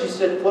at first she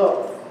said,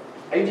 well,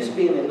 are you just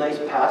being a nice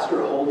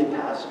pastor, a holy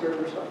pastor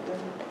or something?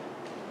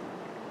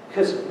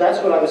 Because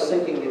that's what I was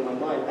thinking in my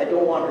mind. I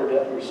don't want her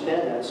to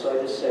understand that, so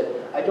I just said,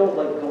 I don't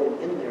like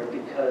going in there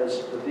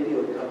because the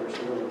video covers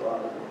really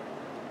bother me.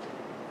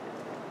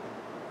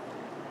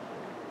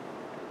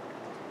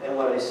 And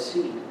what I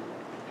see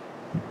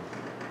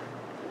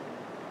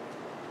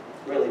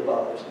really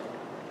bothers me.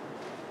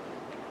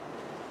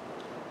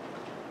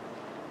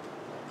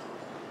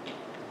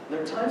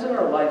 There are times in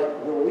our life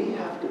where we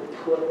have to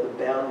put the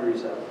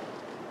boundaries up.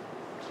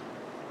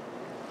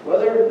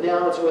 Whether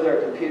now it's with our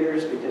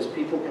computers because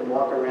people can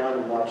walk around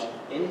and watch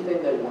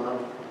anything they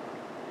want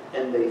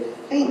and they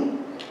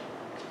think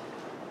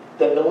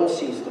that no one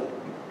sees them,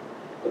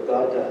 but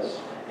God does.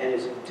 And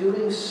it's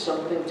doing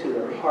something to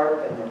their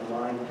heart and their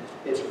mind.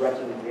 It's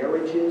wrecking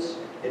marriages.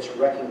 It's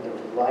wrecking their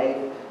life.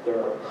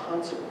 There are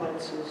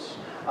consequences.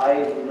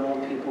 I've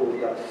known people who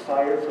got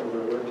fired from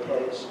their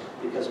workplace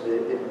because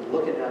they've been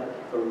looking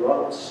at the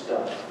wrong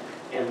stuff.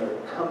 And their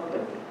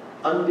company,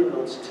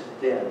 unbeknownst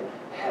to them,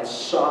 has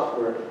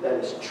software that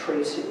is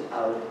tracing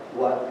out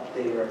what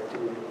they are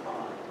doing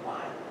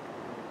online.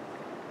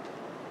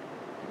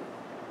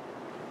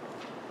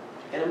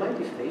 And it might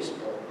be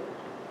Facebook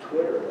or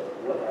Twitter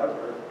or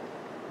whatever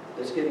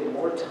that's getting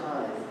more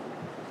time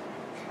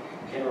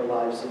in our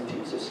lives than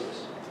Jesus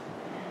is.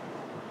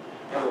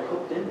 And we're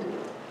hooked into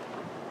it.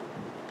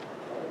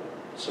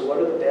 So what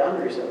are the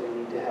boundaries that we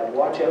need to have?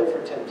 Watch out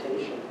for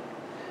temptation.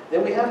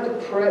 Then we have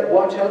to pray,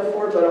 watch out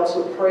for it, but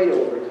also pray to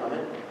overcome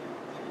it.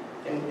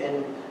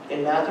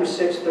 In Matthew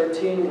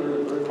 6:13,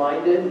 we're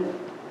reminded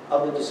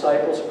of the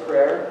disciples'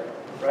 prayer,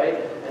 right?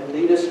 And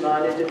lead us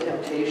not into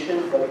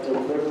temptation, but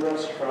deliver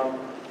us from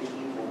the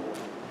evil one.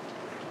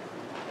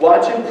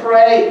 Watch and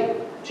pray,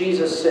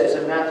 Jesus says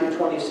in Matthew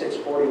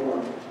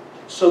 26:41,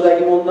 so that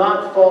you will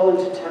not fall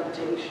into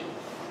temptation.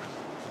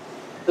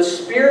 The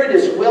spirit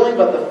is willing,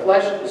 but the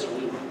flesh is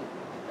weak,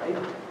 right?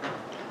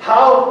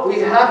 How we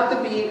have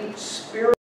to be spiritual.